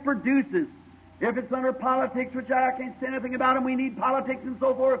life it produces. If it's under politics, which I can't say anything about, and we need politics and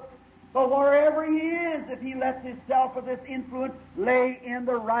so forth, but wherever he is, if he lets himself with this influence lay in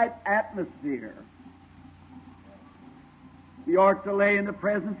the right atmosphere, he ought to lay in the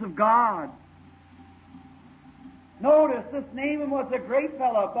presence of God. Notice, this Naaman was a great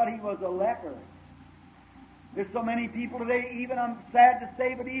fellow, but he was a leper. There's so many people today, even, I'm sad to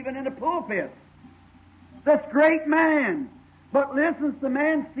say, but even in the pulpit, this great man, but listens to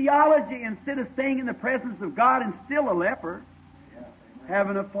man's theology instead of staying in the presence of God, and still a leper,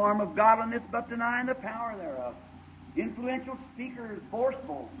 having a form of godliness but denying the power thereof. Influential speakers,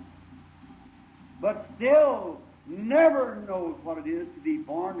 forceful, but still never knows what it is to be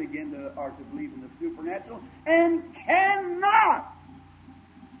born again or to believe in the supernatural, and cannot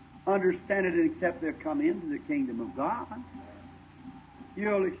understand it except they've come into the kingdom of God.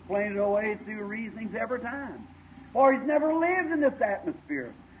 You'll explain it away through reasonings every time. Or he's never lived in this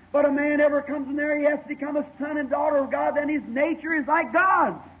atmosphere. But a man ever comes in there, he has to become a son and daughter of God, then his nature is like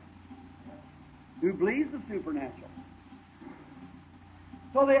God's, who believes the supernatural.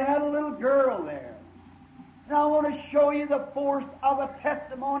 So they had a little girl there. And I want to show you the force of a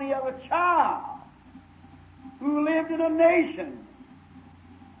testimony of a child who lived in a nation,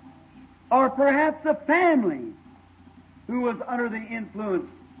 or perhaps a family, who was under the influence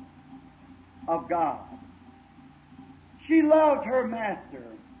of God. She loved her master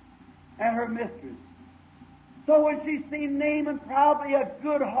and her mistress. So when she seen Naaman, probably a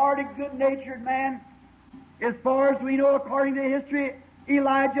good-hearted, good-natured man, as far as we know according to history,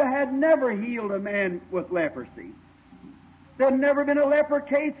 Elijah had never healed a man with leprosy. There had never been a leper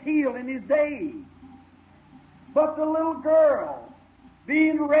case healed in his day. But the little girl,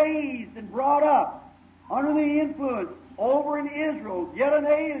 being raised and brought up under the influence over in Israel, yet an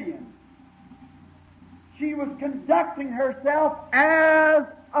alien, she was conducting herself as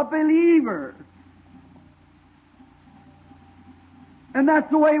a believer. And that's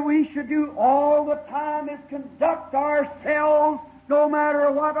the way we should do all the time, is conduct ourselves, no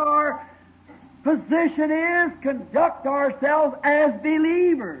matter what our position is, conduct ourselves as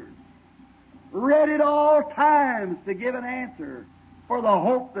believers, ready at all times to give an answer for the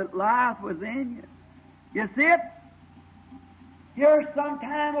hope that lieth within you. You see it? Here some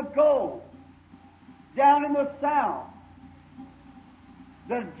time ago, down in the south,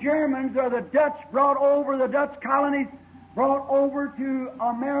 the Germans or the Dutch brought over, the Dutch colonies brought over to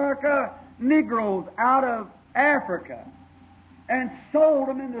America Negroes out of Africa and sold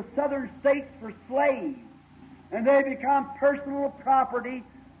them in the southern states for slaves. And they become personal property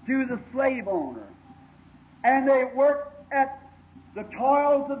to the slave owner. And they worked at the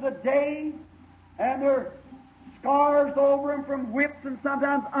toils of the day, and their scars over them from whips and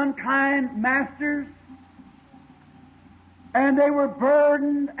sometimes unkind masters. And they were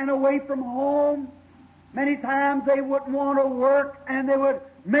burdened and away from home. Many times they wouldn't want to work, and they would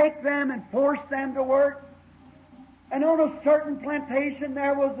make them and force them to work. And on a certain plantation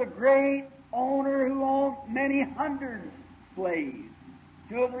there was a great owner who owned many hundred slaves,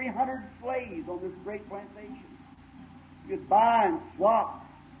 200 or 300 slaves on this great plantation. You could buy and swap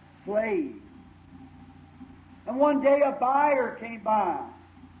slaves. And one day a buyer came by.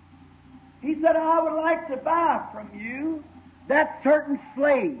 He said, I would like to buy from you that certain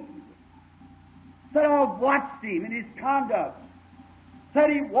slave. Said, I've watched him in his conduct. Said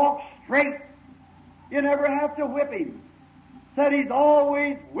he walks straight. You never have to whip him. Said he's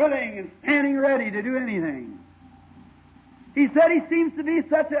always willing and standing ready to do anything. He said he seems to be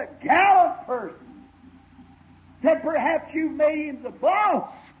such a gallant person. Said perhaps you've made him the boss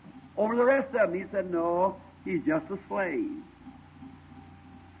over the rest of them. He said, no, he's just a slave.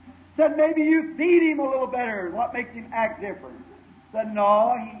 Said maybe you feed him a little better. What makes him act different? Said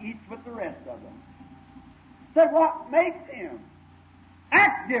no, he eats with the rest of them. Said what makes him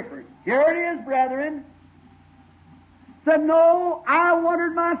act different? Here it is, brethren. Said no, I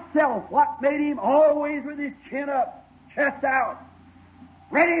wondered myself what made him always with his chin up, chest out,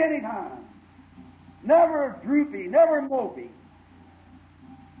 ready any time, never droopy, never mopey.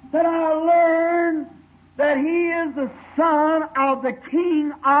 Said I learned that he is the son of the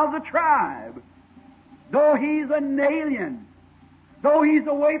king of the tribe. Though he's an alien, though he's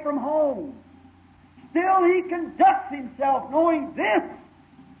away from home, still he conducts himself knowing this,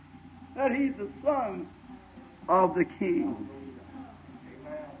 that he's the son of the king.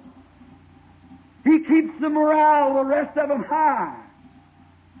 He keeps the morale of the rest of them high,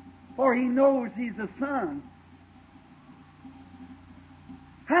 for he knows he's the son.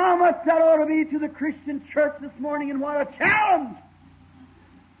 How much that ought to be to the Christian church this morning, and what a challenge!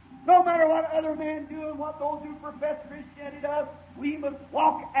 No matter what other men do and what those who profess Christianity does, we must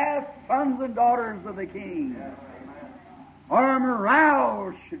walk as sons and daughters of the King. Yes, our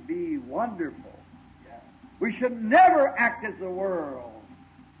morale should be wonderful. Yes. We should never act as the world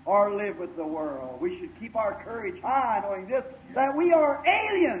or live with the world. We should keep our courage high, knowing this, that we are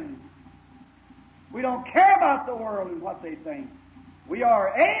aliens. We don't care about the world and what they think. We are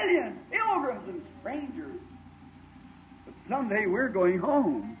aliens, pilgrims, and strangers. But someday we're going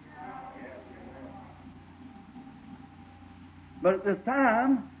home. But at this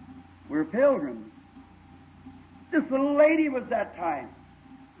time, we're pilgrims. This little lady was that time.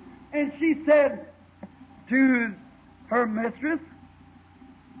 And she said to her mistress,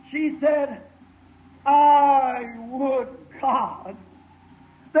 she said, I would, God,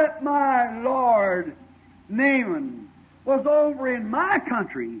 that my Lord Naaman was over in my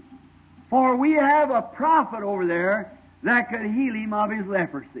country, for we have a prophet over there that could heal him of his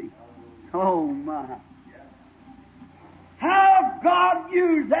leprosy. Oh, my. How God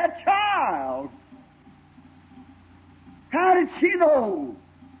used that child. How did she know?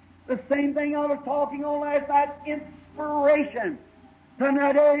 The same thing I was talking on last night, inspiration,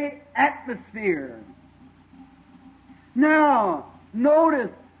 tornadic atmosphere. Now,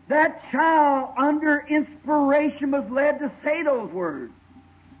 notice, that child under inspiration was led to say those words.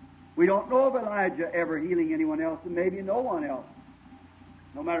 We don't know of Elijah ever healing anyone else, and maybe no one else,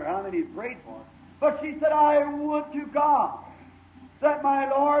 no matter how many he's prayed for. But she said, I would to God that my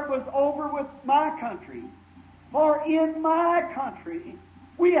Lord was over with my country. For in my country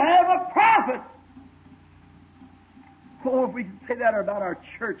we have a prophet. Oh, if we could say that about our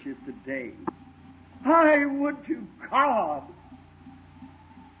churches today. I would to God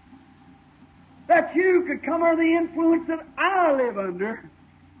that you could come under the influence that I live under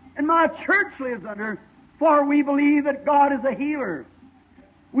and my church lives under, for we believe that God is a healer.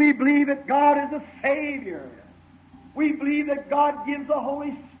 We believe that God is a Savior. We believe that God gives the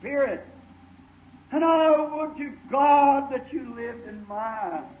Holy Spirit. And I would to God that you lived in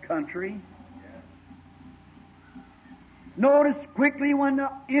my country. Notice quickly when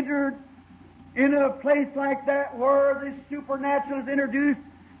entered in a place like that where the supernatural is introduced,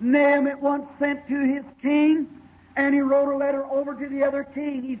 Naaman at once sent to his king, and he wrote a letter over to the other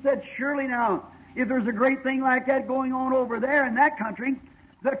king. He said, surely now, if there's a great thing like that going on over there in that country,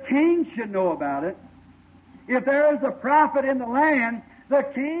 the king should know about it. If there is a prophet in the land, the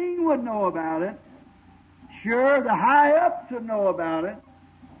king would know about it. Sure, the high-ups would know about it.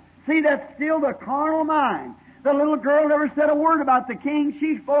 See, that's still the carnal mind. The little girl never said a word about the king.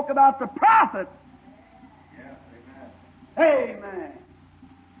 She spoke about the prophet. Yeah, amen. Amen.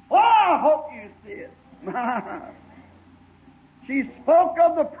 Oh, I hope you see it. She spoke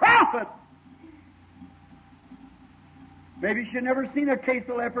of the prophet. Maybe she'd never seen a case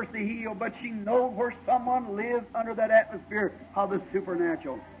of leprosy healed, but she knows where someone lives under that atmosphere of the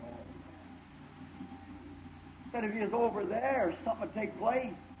supernatural. That if he is over there, something would take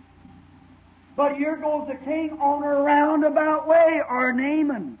place. But here goes the king on a roundabout way, or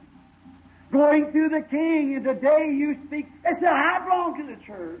Naaman, going through the king, and today you speak. They said, I belong to the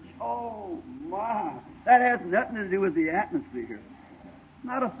church. Oh, my. That has nothing to do with the atmosphere.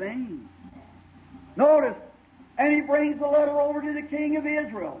 Not a thing. Notice, and he brings the letter over to the king of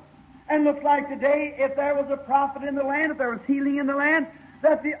Israel. And looks like today, if there was a prophet in the land, if there was healing in the land,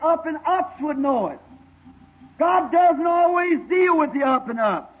 that the up and ups would know it. God doesn't always deal with the up and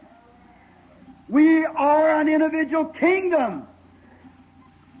ups. We are an individual kingdom.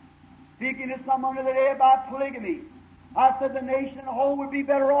 Speaking to someone the other day about polygamy, I said the nation as a whole would be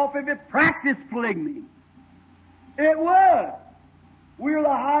better off if it practiced polygamy. It would. We're the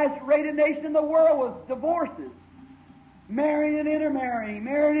highest rated nation in the world with divorces. Marrying and intermarrying,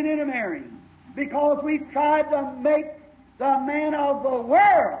 marrying and intermarrying. Because we've tried to make the man of the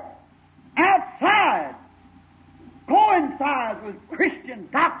world outside coincides with Christian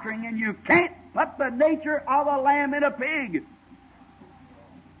doctrine, and you can't put the nature of a lamb in a pig.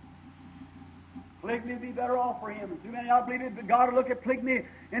 Polygamy would be better off for him. Too many, I believe it, but God would look at polygamy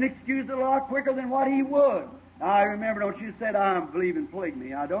and excuse it a lot quicker than what he would. I remember, don't you said, I believe in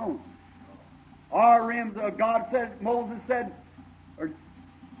polygamy. I don't. Our rims, God said, Moses said, or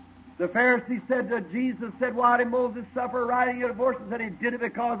the Pharisees said to Jesus, said, why did Moses suffer writing a divorce? And said, he did it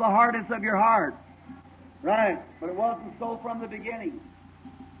because of the hardness of your heart. Right, but it wasn't so from the beginning.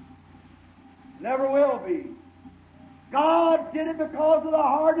 Never will be. God did it because of the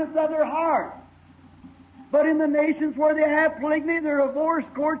hardness of their heart. But in the nations where they have polygamy, their divorce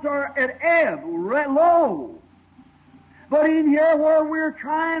courts are at ebb, low. But in here where we're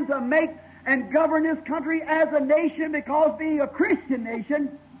trying to make and govern this country as a nation, because being a Christian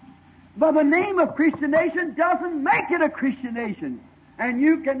nation, but the name of Christian nation doesn't make it a Christian nation. And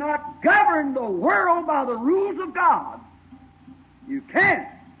you cannot govern the world by the rules of God. You can't.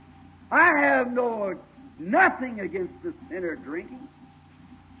 I have nothing against the sinner drinking.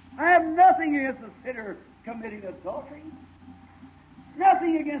 I have nothing against the sinner committing adultery.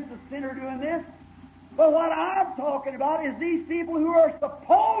 Nothing against the sinner doing this. But what I'm talking about is these people who are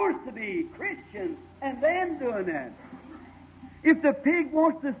supposed to be Christians and them doing that. If the pig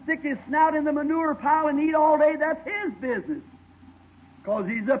wants to stick his snout in the manure pile and eat all day, that's his business. Because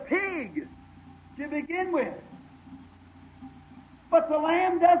he's a pig to begin with. But the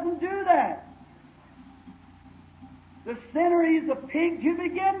lamb doesn't do that. The sinner, he's a pig to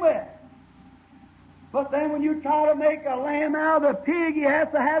begin with. But then when you try to make a lamb out of a pig, he has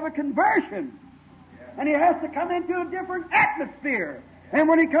to have a conversion. And he has to come into a different atmosphere. And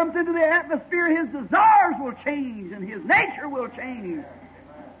when he comes into the atmosphere, his desires will change and his nature will change.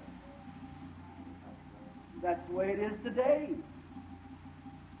 That's the way it is today.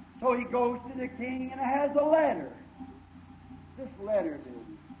 So he goes to the king and has a letter. This letter,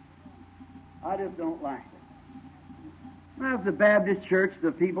 dude, I just don't like it. Now, at the Baptist church,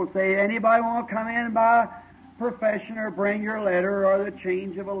 the people say, anybody want to come in by profession or bring your letter or the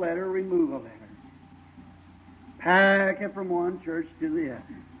change of a letter, remove a letter. Pack it from one church to the other.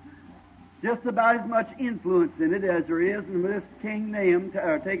 Just about as much influence in it as there is in this King Naaman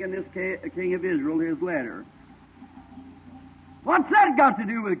taking this king of Israel his letter. What's that got to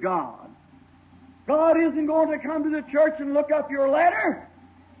do with God? God isn't going to come to the church and look up your letter.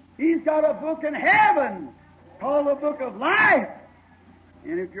 He's got a book in heaven called the Book of Life.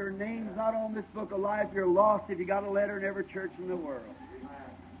 And if your name's not on this Book of Life, you're lost if you got a letter in every church in the world.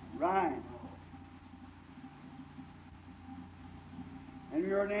 Right. And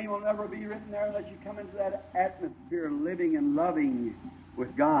your name will never be written there unless you come into that atmosphere living and loving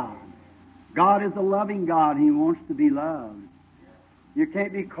with God. God is a loving God. He wants to be loved. You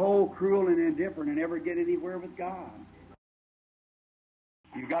can't be cold, cruel, and indifferent and never get anywhere with God.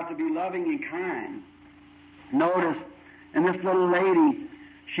 You've got to be loving and kind. Notice, and this little lady,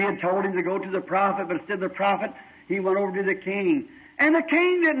 she had told him to go to the prophet, but instead of the prophet, he went over to the king. And the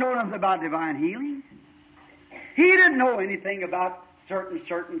king didn't know nothing about divine healing. He didn't know anything about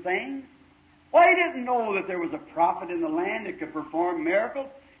certain things. Well, he didn't know that there was a prophet in the land that could perform miracles.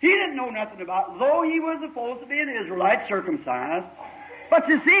 He didn't know nothing about it, though he was supposed to be an Israelite circumcised. But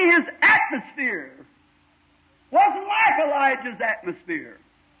you see, his atmosphere wasn't like Elijah's atmosphere.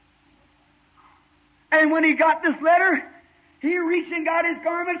 And when he got this letter, he reached and got his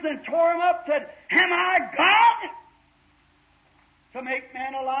garments and tore them up, said, "Am I God to make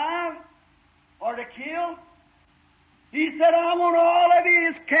man alive or to kill?" He said, "I want all of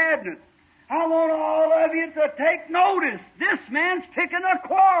you, his cabinet. I want all of you to take notice. This man's picking a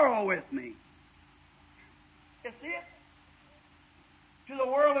quarrel with me." You see it? To the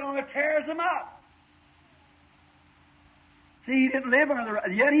world, it only tears him up. See, he didn't live under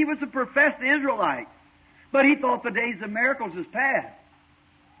the... Yet he was a professed Israelite. But he thought the days of miracles was past.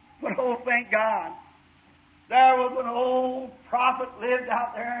 But oh, thank God, there was an old prophet lived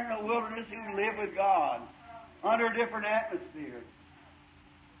out there in the wilderness who lived with God under a different atmosphere.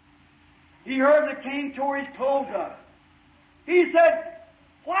 He heard the king tore his clothes up. He said,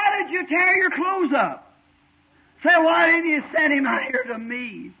 "Why did you tear your clothes up?" Said, "Why didn't you send him out here to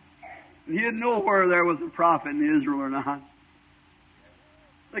me?" And he didn't know whether there was a prophet in Israel or not.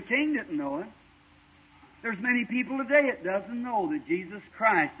 The king didn't know it. There's many people today that doesn't know that Jesus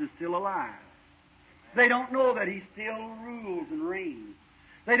Christ is still alive. They don't know that He still rules and reigns.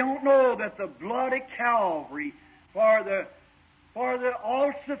 They don't know that the blood of Calvary for the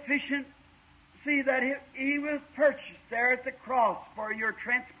all-sufficient, see that he was purchased there at the cross for your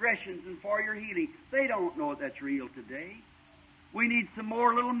transgressions and for your healing. They don't know that's real today. We need some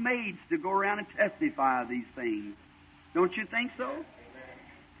more little maids to go around and testify of these things. Don't you think so?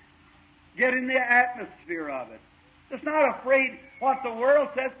 Get in the atmosphere of it. It's not afraid what the world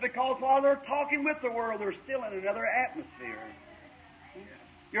says, because while they're talking with the world, they're still in another atmosphere.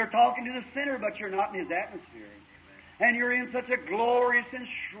 You're talking to the sinner, but you're not in his atmosphere. And you're in such a glorious and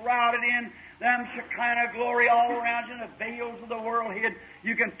shrouded in them Shekinah glory all around you, and the veils of the world hid.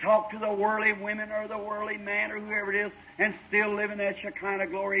 You can talk to the worldly women or the worldly man or whoever it is and still live in that Shekinah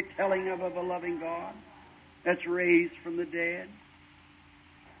glory, telling of a loving God that's raised from the dead.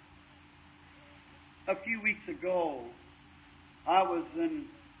 A few weeks ago, I was in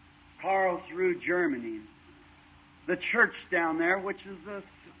Karlsruhe, Germany. The church down there, which is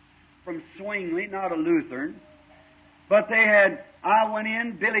from Zwingli, not a Lutheran, but I went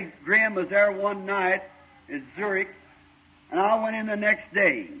in, Billy Graham was there one night at Zurich, and I went in the next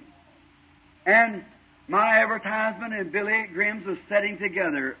day. And my advertisement and Billy Graham's was setting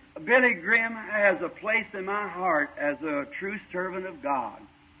together. Billy Graham has a place in my heart as a true servant of God.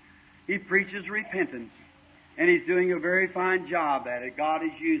 He preaches repentance, and he's doing a very fine job at it. God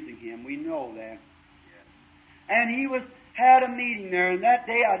is using him. We know that. And he had a meeting there, and that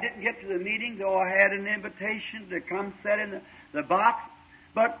day I didn't get to the meeting, though I had an invitation to come sit in the box.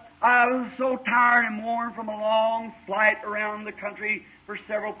 But I was so tired and worn from a long flight around the country for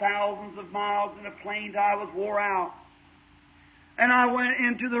several thousands of miles in a plane, I was wore out. And I went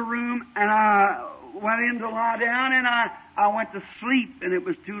into the room, and I went in to lie down, and I went to sleep, and it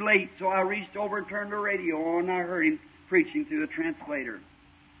was too late, so I reached over and turned the radio on, and I heard him preaching through the translator.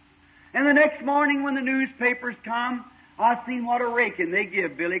 And the next morning when the newspapers come, I seen what a raking they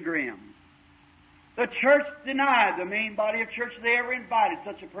give Billy Graham. The church denied, the main body of church, they ever invited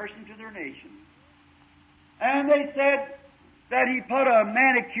such a person to their nation. And they said that he put a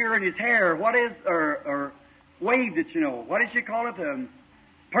manicure in his hair. What is, or waved it, you know. What did you call it?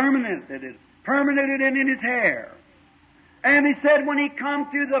 Permanented it in his hair. And he said when he come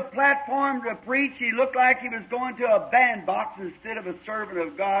to the platform to preach, he looked like he was going to a bandbox instead of a servant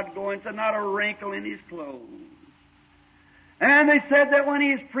of God going to not a wrinkle in his clothes. And they said that when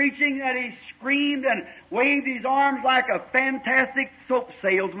he was preaching that he screamed and waved his arms like a fantastic soap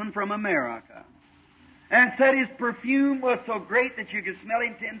salesman from America. And said his perfume was so great that you could smell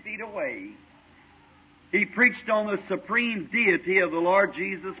him 10 feet away. He preached on the supreme deity of the Lord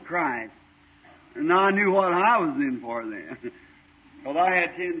Jesus Christ. And I knew what I was in for then. Well, I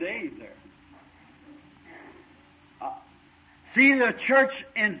had 10 days there. See, the church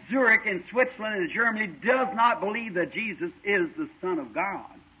in Zurich, in Switzerland, and Germany does not believe that Jesus is the Son of God.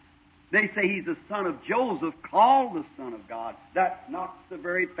 They say He's the son of Joseph, called the Son of God. That knocks the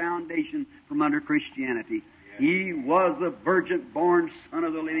very foundation from under Christianity. He was the virgin-born Son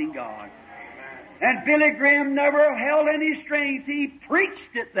of the living God. And Billy Graham never held any strings. He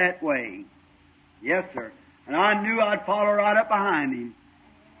preached it that way. Yes, sir. And I knew I'd follow right up behind him.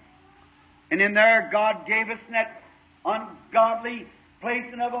 And in there, God gave us that ungodly place,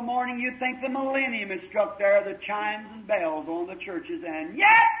 and of a morning you'd think the millennium had struck there, the chimes and bells on the churches, and yet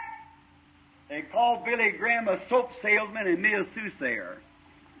they called Billy Graham a soap salesman and me a soothsayer.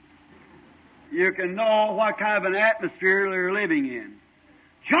 you can know what kind of an atmosphere they're living in.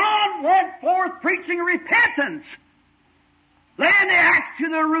 John went forth preaching repentance. Laying the axe to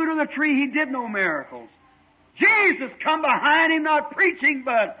the root of the tree, he did no miracles. Jesus come behind him, not preaching,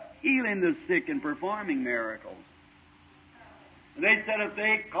 but healing the sick and performing miracles. And they said if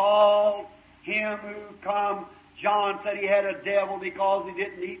they called him who come, John said he had a devil because he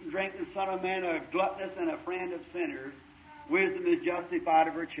didn't eat and drink, the Son of Man, a gluttonous and a friend of sinners. Wisdom is justified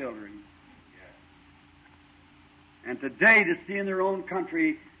of her children. And today, to see in their own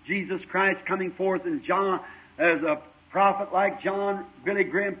country Jesus Christ coming forth and John as a prophet like John, Billy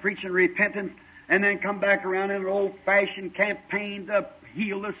Graham preaching repentance, and then come back around in an old-fashioned campaign to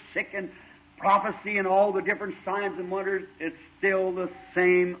heal the sick and prophecy and all the different signs and wonders, it's still the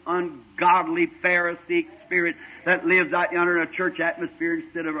same ungodly Pharisee spirit that lives out yonder in a church atmosphere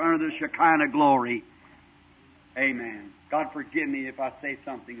instead of under the Shekinah glory. Amen. God forgive me if I say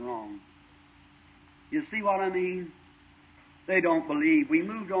something wrong. You see what I mean? They don't believe. We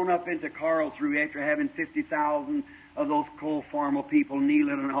moved on up into Karlsruhe after having 50,000 of those cold formal people kneel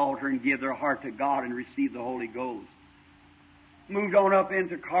at an altar and give their heart to God and receive the Holy Ghost. Moved on up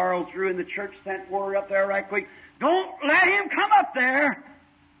into Karlsruhe, and the church sent word up there right quick, don't let him come up there.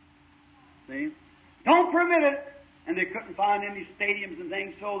 See? Don't permit it. And they couldn't find any stadiums and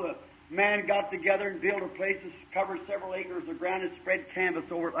things, so the man got together and built a place that covered several acres of ground and spread canvas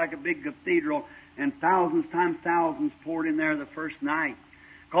over it like a big cathedral, and thousands times thousands poured in there the first night.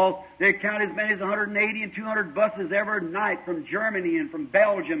 Because they count as many as 180 and 200 buses every night from Germany and from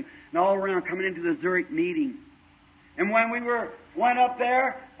Belgium and all around coming into the Zurich meeting. And when we went up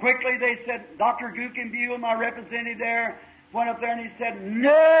there, quickly they said, Dr. Guckenbuehl, my representative there, went up there and he said,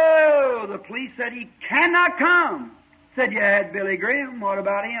 no! The police said he cannot come. Said, you had Billy Graham, what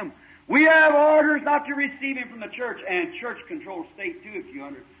about him? We have orders not to receive him from the church. And church controls state too, if you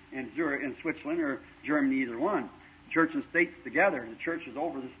under in Zurich, in Switzerland or Germany, either one. Church and state's together. The church is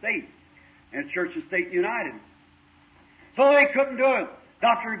over the state. And church and state united. So they couldn't do it.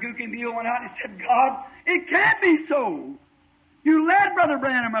 Dr. Guckenbuehl went out and said, God, it can't be so. You led Brother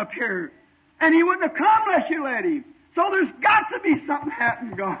Branham up here, and he wouldn't have come unless you led him. So there's got to be something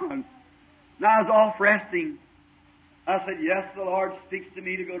happening, God. Now I was off resting. I said, yes, the Lord speaks to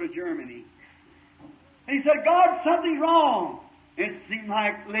me to go to Germany. And he said, God, something's wrong. And it seemed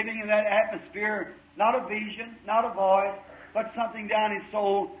like living in that atmosphere, not a vision, not a voice, but something down his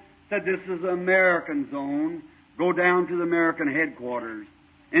soul said, this is the American zone. Go down to the American headquarters.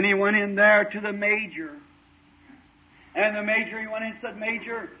 And he went in there to the major. And the major, he went in and said,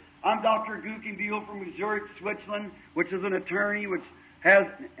 Major, I'm Dr. Guckenbuehl from Zurich, Switzerland, which is an attorney which has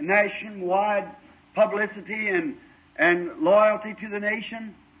nationwide publicity and loyalty to the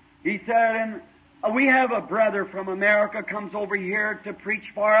nation. He said, and we have a brother from America comes over here to preach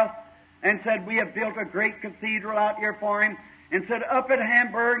for us, and said, we have built a great cathedral out here for him, and said, up at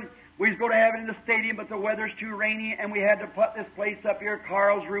Hamburg, we was going to have it in the stadium, but the weather's too rainy, and we had to put this place up here,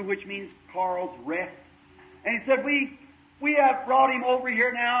 Karlsruhe, which means Karl's Rest. And he said, we have brought him over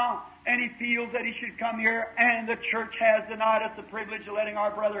here now, and he feels that he should come here, and the church has denied us the privilege of letting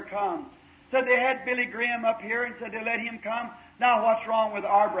our brother come. Said they had Billy Graham up here, and said they let him come. Now what's wrong with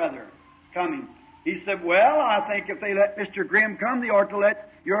our brother coming? He said, well, I think if they let Mr. Graham come, they ought to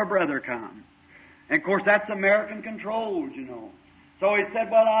let your brother come. And of course, that's American controlled, you know. So he said,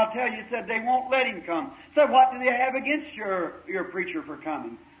 well, I'll tell you, he said, they won't let him come. Said, what do they have against your preacher for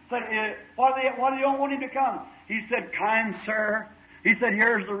coming? Said, why do they don't want him to come? He said, kind sir, he said,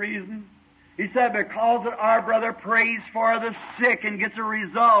 here's the reason. He said, because that our brother prays for the sick and gets a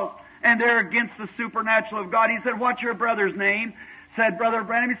result, and they're against the supernatural of God. He said, what's your brother's name? Said Brother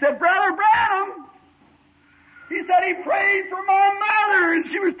Branham. He said, Brother Branham! He said he prayed for my mother, and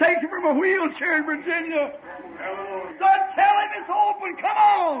she was taken from a wheelchair in Virginia. So tell him it's open. Come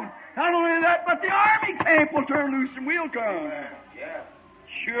on. Not only that, but the army camp will turn loose and we'll come.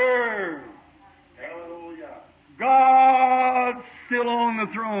 Sure. God's still on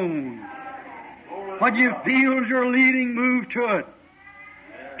the throne. What you feel is your leading, move to it.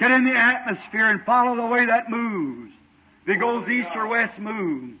 Get in the atmosphere and follow the way that moves. If it goes east or west,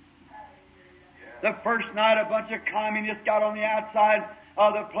 move. The first night, a bunch of communists got on the outside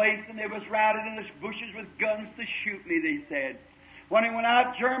of the place, and they was routed in the bushes with guns to shoot me, they said. When they went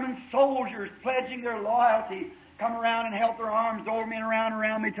out, German soldiers, pledging their loyalty, come around and held their arms over me and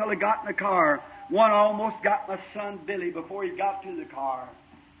around me till they got in the car. One almost got my son Billy before he got to the car.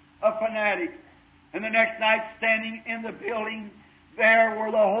 A fanatic. And the next night, standing in the building, there were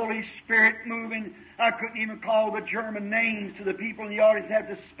the Holy Spirit moving. I couldn't even call the German names to the people in the audience. I had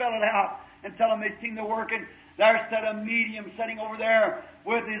to spell it out and tell them they'd seen the work. And There sat a medium sitting over there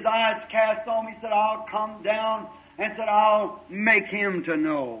with his eyes cast on me. He said, I'll come down, and said, I'll make him to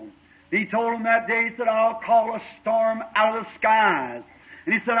know. He told him that day, he said, I'll call a storm out of the skies.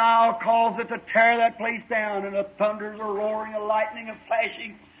 And he said, I'll cause it to tear that place down. And the thunders are roaring, the lightning and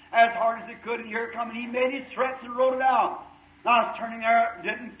flashing as hard as it could. And here it comes. And he made his threats and wrote it out. And I was turning there.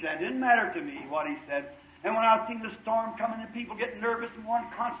 It didn't matter to me what he said. And when I seen the storm coming and people getting nervous and one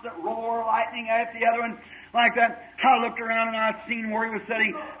constant roar, lightning after the other, and like that, I looked around and I seen where he was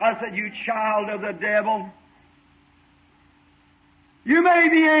sitting. I said, you child of the devil, you may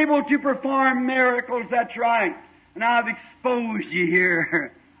be able to perform miracles, that's right. And I've exposed you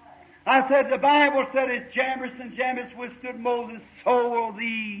here. I said, the Bible said, as Jambres and Jannes withstood Moses, so will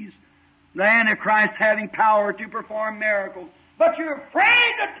these, the Antichrist, having power to perform miracles. But you're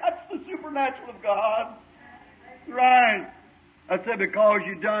afraid to touch the supernatural of God. Right. I said, because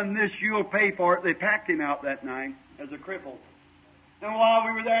you've done this, you'll pay for it. They packed him out that night as a cripple. And while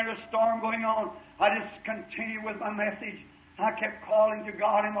we were there in a storm going on, I just continued with my message. I kept calling to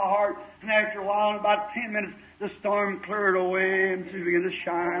God in my heart. And after a while, in about 10 minutes, the storm cleared away and began to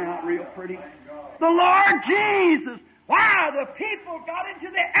shine out real pretty. The Lord Jesus! Wow, the people got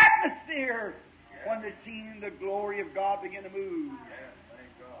into the atmosphere when they seen the glory of God begin to move.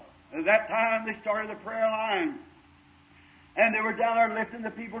 At that time, they started the prayer line. And they were down there lifting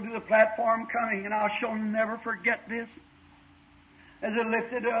the people to the platform coming. And I shall never forget this. As they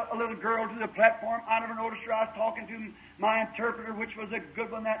lifted a little girl to the platform, I never noticed her. I was talking to my interpreter, which was a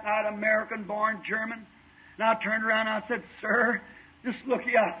good one that night, American-born German. And I turned around and I said, sir, just look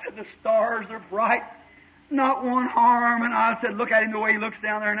here. I said, the stars are bright. Not one harm. And I said, look at him the way he looks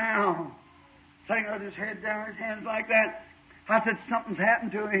down there now. Sitting with his head down, his hands like that. I said, something's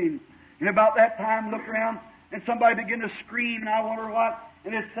happened to him. And about that time, looked around, and somebody began to scream, and I wonder what.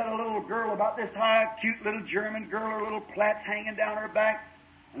 And it said a little girl about this high, cute little German girl, her little plaits hanging down her back.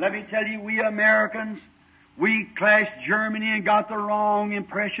 And let me tell you, we Americans, we clashed Germany and got the wrong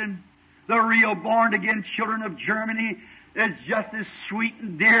impression. The real born-again children of Germany is just as sweet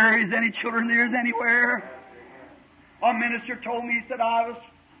and dear as any children there is anywhere. A minister told me, he said, I was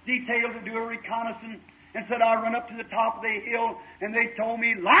detailed to do a reconnaissance, and said, I run up to the top of the hill, and they told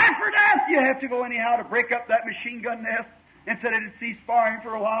me, life or death, you have to go anyhow to break up that machine gun nest. And said it had ceased firing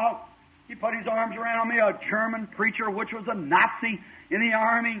for a while. He put his arms around me, a German preacher, which was a Nazi in the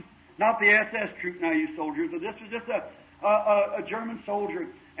army. Not the SS troop now, you soldiers, but this was just a German soldier.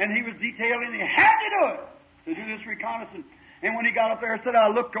 And he was detailing, and he had to do it, to do this reconnaissance. And when he got up there, I said,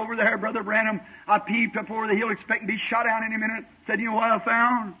 I looked over there, Brother Branham. I peeped up over the hill, expecting to be shot down any minute. Said, you know what I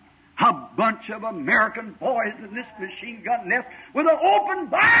found? A bunch of American boys in this machine gun nest with an open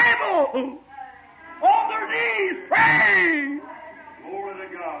Bible on their knees praying. Glory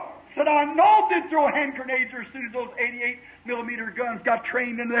to God. Said, I know they'd throw hand grenades as soon as those 88mm guns got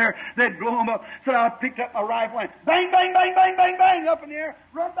trained in there. They'd blow them up. Said, I picked up my rifle and bang, bang, bang, bang, bang, bang, up in the air.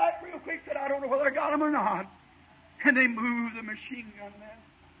 Run back real quick. Said, I don't know whether I got them or not. And they moved the machine gun nest.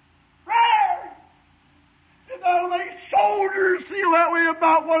 Prayer! Did not make soldiers feel that way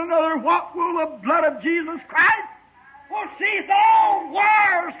about one another? What will the blood of Jesus Christ will cease all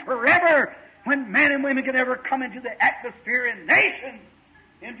wars forever when men and women can ever come into the atmosphere in nations,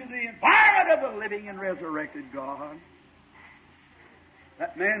 into the environment of the living and resurrected God.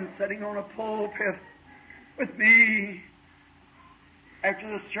 That man sitting on a pulpit with me. After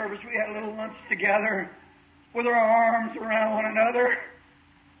the service, we had a little lunch together with our arms around one another.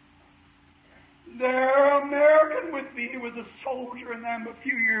 There, American with me, was a soldier, and them a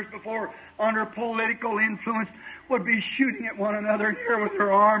few years before, under political influence, would be shooting at one another here with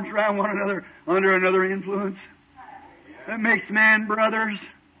their arms around one another under another influence. That makes man brothers.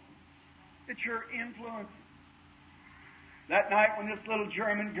 It's your influence. That night when this little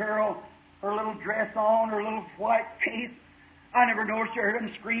German girl, her little dress on, her little white face, I never noticed her. I heard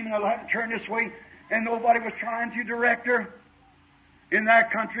them screaming. I had to turn this way, and nobody was trying to direct her. In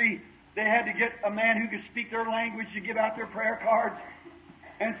that country, they had to get a man who could speak their language to give out their prayer cards.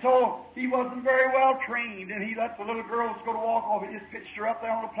 And so he wasn't very well trained, and he let the little girls go to walk off. He just pitched her up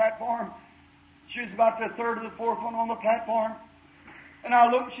there on the platform. She was about the third or the fourth one on the platform. And I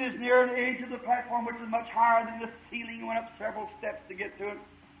looked, she was near the edge of the platform, which was much higher than the ceiling. Went up several steps to get to it.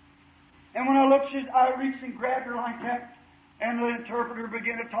 And when I looked, I reached and grabbed her like that, and the interpreter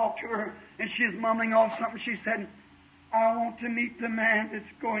began to talk to her, and she was mumbling off something. She said, I want to meet the man that's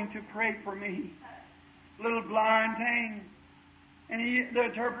going to pray for me. Little blind thing. And the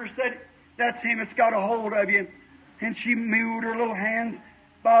interpreter said, that's him, it's got a hold of you. And she moved her little hands.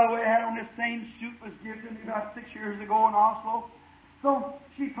 By the way, I had on this same suit was given to me about 6 years ago in Oslo. So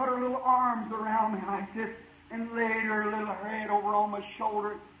she put her little arms around me like this, and laid her little head over on my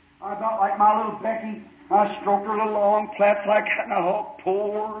shoulder. I felt like my little Becky. I stroked her little long plaits like that, and I thought,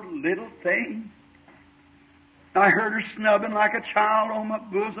 poor little thing. I heard her snubbing like a child on my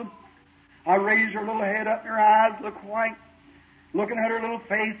bosom. I raised her little head up, and her eyes looked white, looking at her little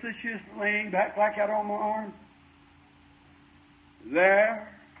face as she was laying back like that on my arm. There,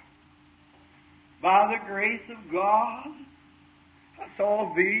 by the grace of God, I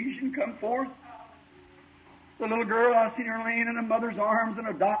saw a vision come forth. The little girl, I seen her laying in her mother's arms, and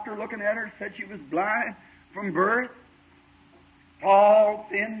a doctor looking at her said she was blind from birth. Tall,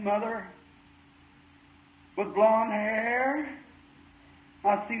 thin mother with blonde hair.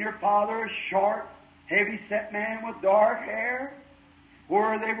 I seen her father, a short, heavy-set man with dark hair,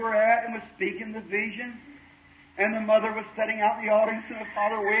 where they were at and was speaking the vision. And the mother was sitting out in the audience, and the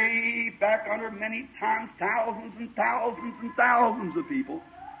father way back under many times, thousands and thousands and thousands of people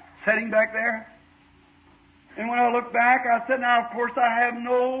sitting back there. And when I looked back, I said, now, of course, I have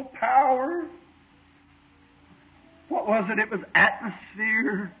no power. What was it? It was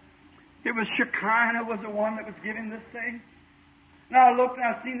atmosphere. It was Shekinah was the one that was giving this thing. Now I looked and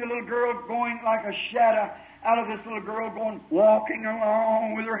I seen the little girl going like a shadow out of this little girl going, walking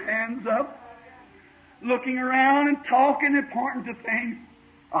along with her hands up, looking around and talking and pointing to things.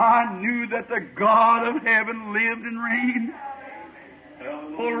 I knew that the God of heaven lived and reigned.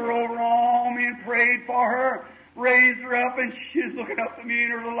 Pulled her over on me and prayed for her, raised her up, and she was looking up at me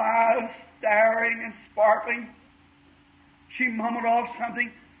and her little eyes staring and sparkling. She mumbled off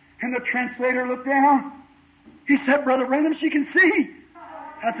something, and the translator looked down. He said, Brother Branham, she can see.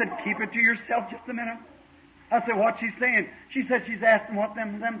 I said, keep it to yourself just a minute. I said, what's she saying? She said she's asking what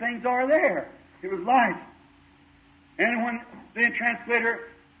them things are there. It was light. And when the translator,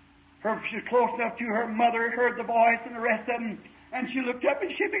 she was close enough to her mother, heard the voice and the rest of them, and she looked up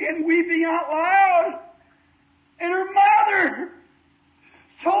and she began weeping out loud. And her mother,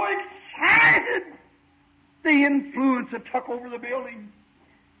 so excited, the influence that took over the building.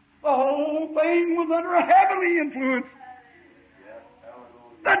 The whole thing was under a heavenly influence.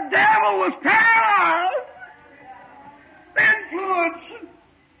 The devil was paralyzed. The influence.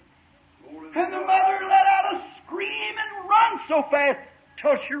 And the mother let out a scream and run so fast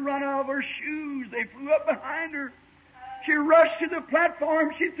till she run out of her shoes. They flew up behind her. She rushed to the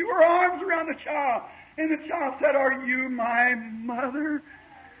platform. She threw her arms around the child. And the child said, are you my mother?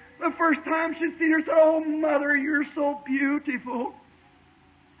 The first time she'd seen her, said, oh, Mother, you're so beautiful.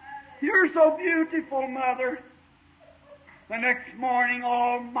 You're so beautiful, Mother. The next morning,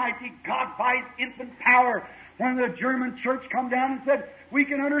 Almighty God, by His infant power, when the German church come down and said, we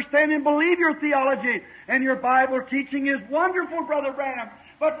can understand and believe your theology, and your Bible teaching is wonderful, Brother Branham,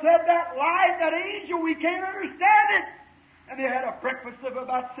 but said that light, that angel, we can't understand it. And they had a breakfast of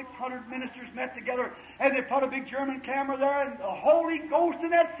about 600 ministers met together, and they put a big German camera there, and the Holy Ghost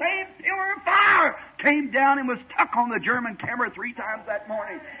in that same pillar of fire came down and was stuck on the German camera 3 times that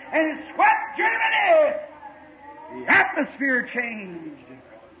morning. And it swept Germany. The atmosphere changed.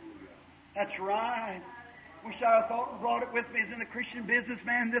 That's right. Wish I thought and brought it with me as in the Christian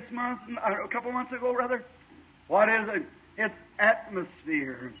Businessman this month, a couple months ago, rather. What is it? It's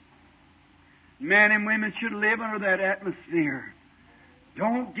atmosphere. Men and women should live under that atmosphere.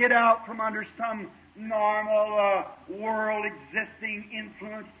 Don't get out from under some normal world existing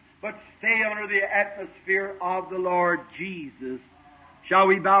influence, but stay under the atmosphere of the Lord Jesus. Shall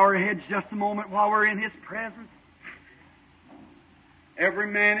we bow our heads just a moment while we're in His presence? Every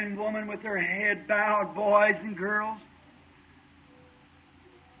man and woman with their head bowed, boys and girls.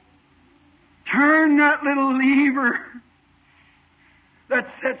 Turn that little lever that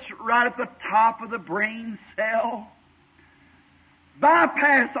sits right at the top of the brain cell.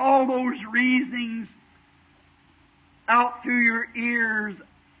 Bypass all those reasonings out through your ears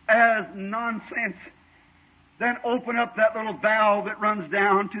as nonsense. Then open up that little valve that runs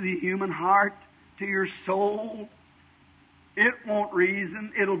down to the human heart, to your soul. It won't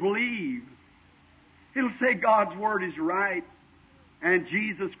reason, it'll believe. It'll say God's Word is right, and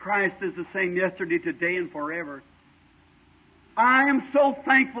Jesus Christ is the same yesterday, today, and forever. I am so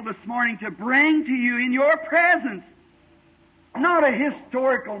thankful this morning to bring to you in your presence not a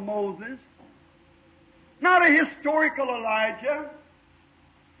historical Moses, not a historical Elijah,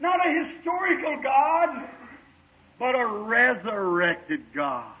 not a historical God, but a resurrected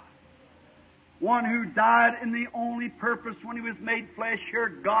God. One who died in the only purpose when He was made flesh here,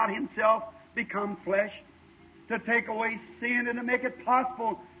 God Himself become flesh, to take away sin and to make it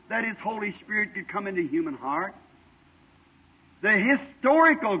possible that His Holy Spirit could come into human heart. The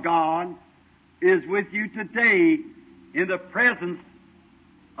historical God is with you today in the presence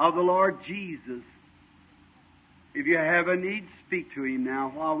of the Lord Jesus. If you have a need, speak to Him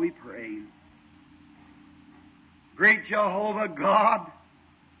now while we pray. Great Jehovah God,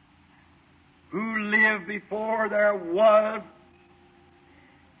 who lived before there was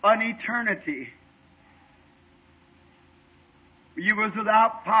an eternity. You was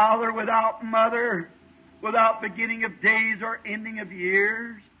without father, without mother, without beginning of days or ending of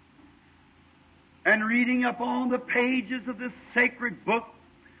years. And reading upon the pages of this sacred book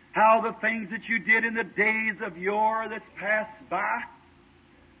how the things that you did in the days of yore that's passed by,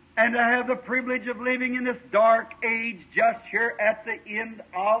 and to have the privilege of living in this dark age just here at the end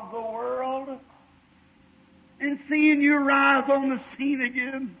of the world, and seeing you rise on the scene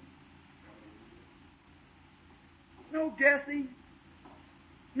again. No guessing,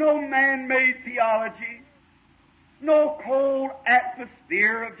 no man-made theology, no cold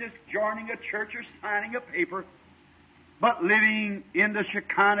atmosphere of just joining a church or signing a paper, but living in the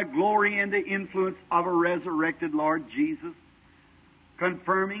Shekinah glory and the influence of a resurrected Lord Jesus,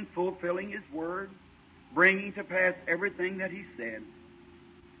 confirming, fulfilling His Word, bringing to pass everything that He said.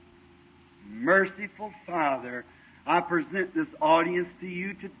 Merciful Father, I present this audience to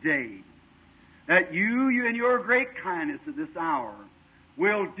You today, that You in Your great kindness at this hour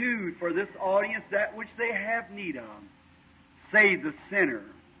will do for this audience that which they have need of. Save the sinner.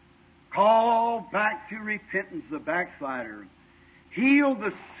 Call back to repentance the backslider. Heal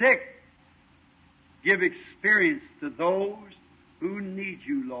the sick. Give experience to those who need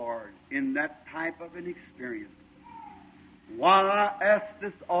You, Lord, in that type of an experience. While I ask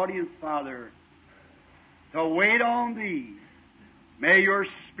this audience, Father, to wait on Thee, may Your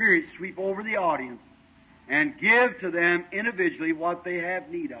Spirit sweep over the audience and give to them individually what they have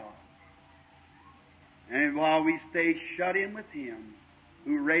need of. And while we stay shut in with Him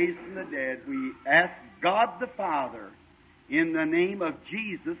who raised from the dead, we ask God the Father in the name of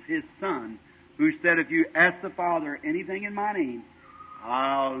Jesus, His Son, who said, if you ask the Father anything in My name,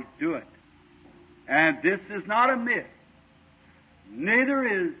 I'll do it. And this is not a myth. Neither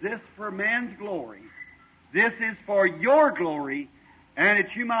is this for man's glory. This is for Your glory, and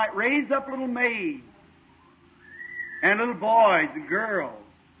that You might raise up little maids and little boys and girls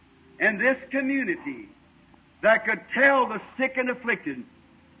in this community that could tell the sick and afflicted,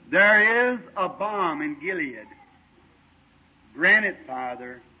 there is a balm in Gilead. Grant it,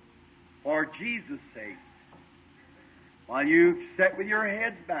 Father, for Jesus' sake, while you sit with your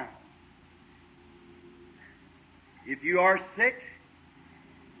heads bowed. If you are sick,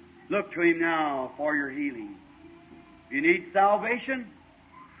 look to Him now for your healing. If you need salvation,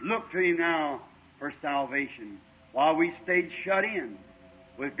 look to Him now for salvation. While we stayed shut in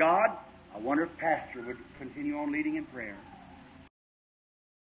with God, I wonder if Pastor would continue on leading in prayer.